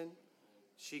Arlington.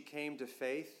 She came to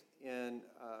faith and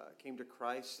came to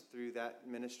Christ through that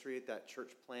ministry at that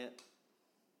church plant.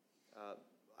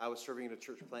 I was serving at a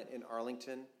church plant in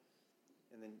Arlington,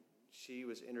 and then she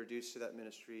was introduced to that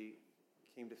ministry,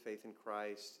 came to faith in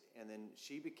Christ, and then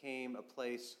she became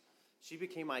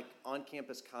my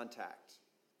on-campus contact,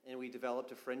 and we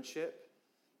developed a friendship,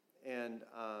 and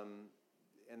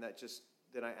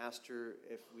then I asked her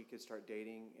if we could start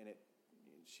dating, and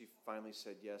she finally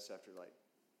said yes after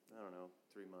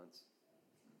 3 months,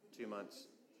 2 months.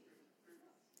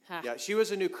 Ha. Yeah, she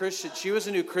was a new Christian,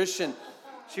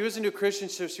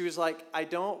 so she was like, I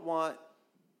don't want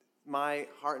my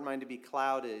heart and mind to be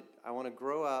clouded. I want to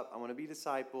grow up. I want to be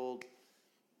discipled.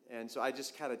 And so I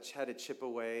just kind of had to chip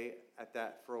away at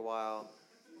that for a while.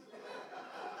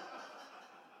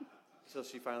 Until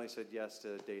she finally said yes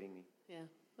to dating me. Yeah,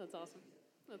 that's awesome.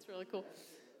 That's really cool.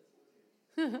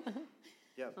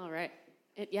 Yeah. All right.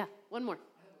 One more.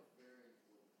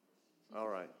 All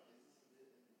right.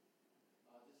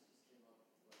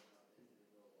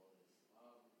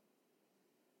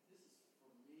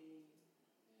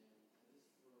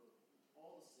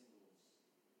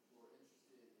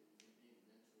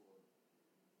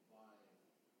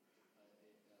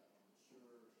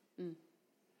 Mm.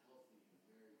 Healthy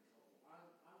married couple.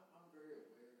 I'm very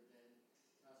aware, Dan,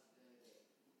 Pastor Dan,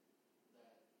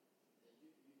 that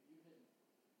you've been leading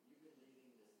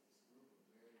this group of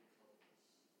married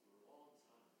couples for a long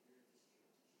time here at this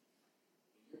church.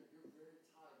 And you're very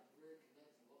tied, you're very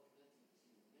connected, well connected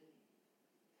to many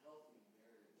healthy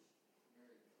married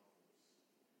couples.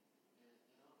 And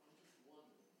I'm just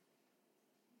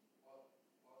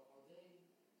wondering,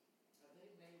 have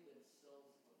they made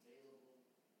themselves available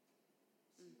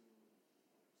to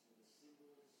the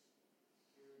singles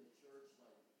here in the church,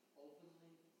 like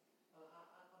openly?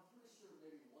 I'm pretty sure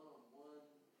maybe one-on-one,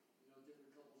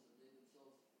 different couples have made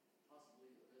themselves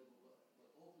possibly available,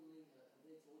 but openly, have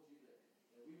they told you that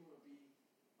we want to be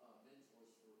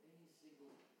mentors for any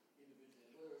single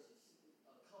individual, whether it's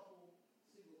a couple,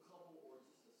 single couple, or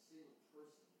just a single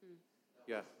person that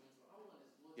Yeah. wants to mentor? I want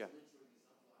as much Yeah. mentoring as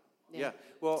I Yeah.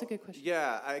 Well, That's a good question.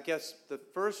 Yeah, I guess the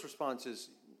first response is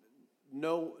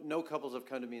no couples have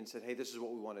come to me and said, hey, this is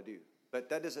what we want to do. But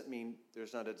that doesn't mean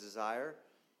there's not a desire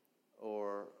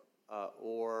or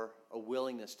a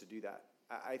willingness to do that.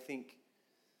 I think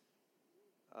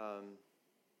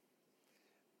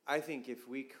if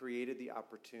we created the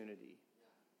opportunity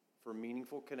for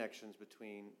meaningful connections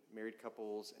between married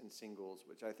couples and singles,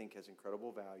 which I think has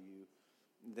incredible value,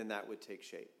 then that would take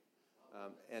shape.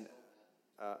 And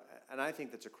I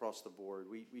think that's across the board.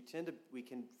 We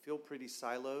can feel pretty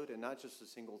siloed, and not just the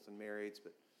singles and marrieds,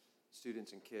 but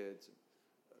students and kids,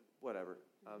 whatever.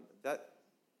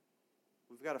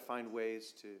 We've got to find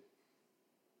ways to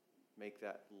make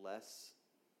that less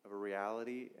of a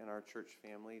reality in our church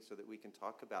family, so that we can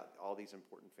talk about all these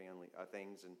important family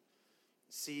things and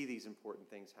see these important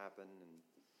things happen. And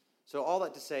so, all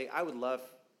that to say, I would love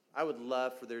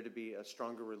for there to be a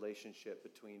stronger relationship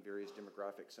between various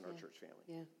demographics in our church family.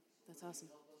 Yeah, that's awesome.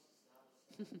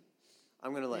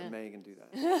 I'm going to let Yeah. Megan do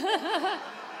that.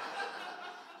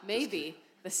 Maybe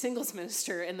the singles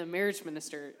minister and the marriage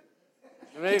minister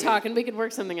Maybe. can talk and we could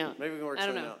work something out. Maybe we can work I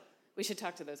don't something know. out. We should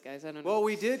talk to those guys. I don't know. Well,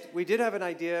 we did have an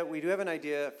idea. We do have an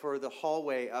idea for the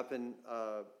hallway up in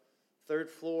third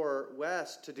floor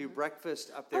west to do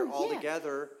breakfast up there all yeah.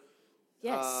 together.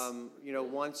 Yes.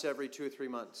 Once every 2 or 3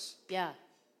 months. Yeah.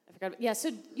 I forgot. Yeah,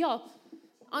 so y'all,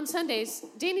 on Sundays,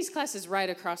 Danny's class is right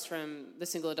across from the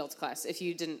single adults class, if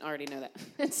you didn't already know that.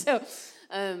 And so,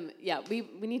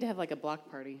 we need to have like a block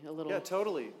party, a little. Yeah,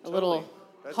 totally. little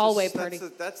That's hallway party.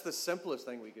 That's the simplest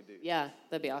thing we could do. Yeah,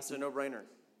 that'd be It's a awesome. no-brainer.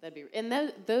 That'd be, and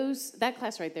that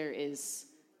class right there is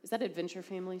that Adventure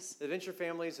Families? The Adventure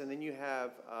Families, and then you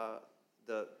have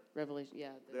the Revelation,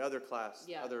 yeah. the other class,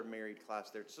 Yeah. other married class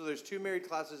there. So there's 2 married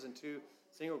classes and 2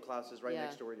 single classes right Yeah.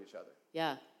 next door to each other.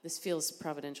 Yeah, this feels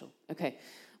providential. Okay,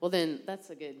 well then, that's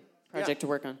a good project to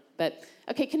work on. But,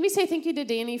 okay, can we say thank you to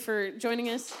Danny for joining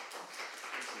us?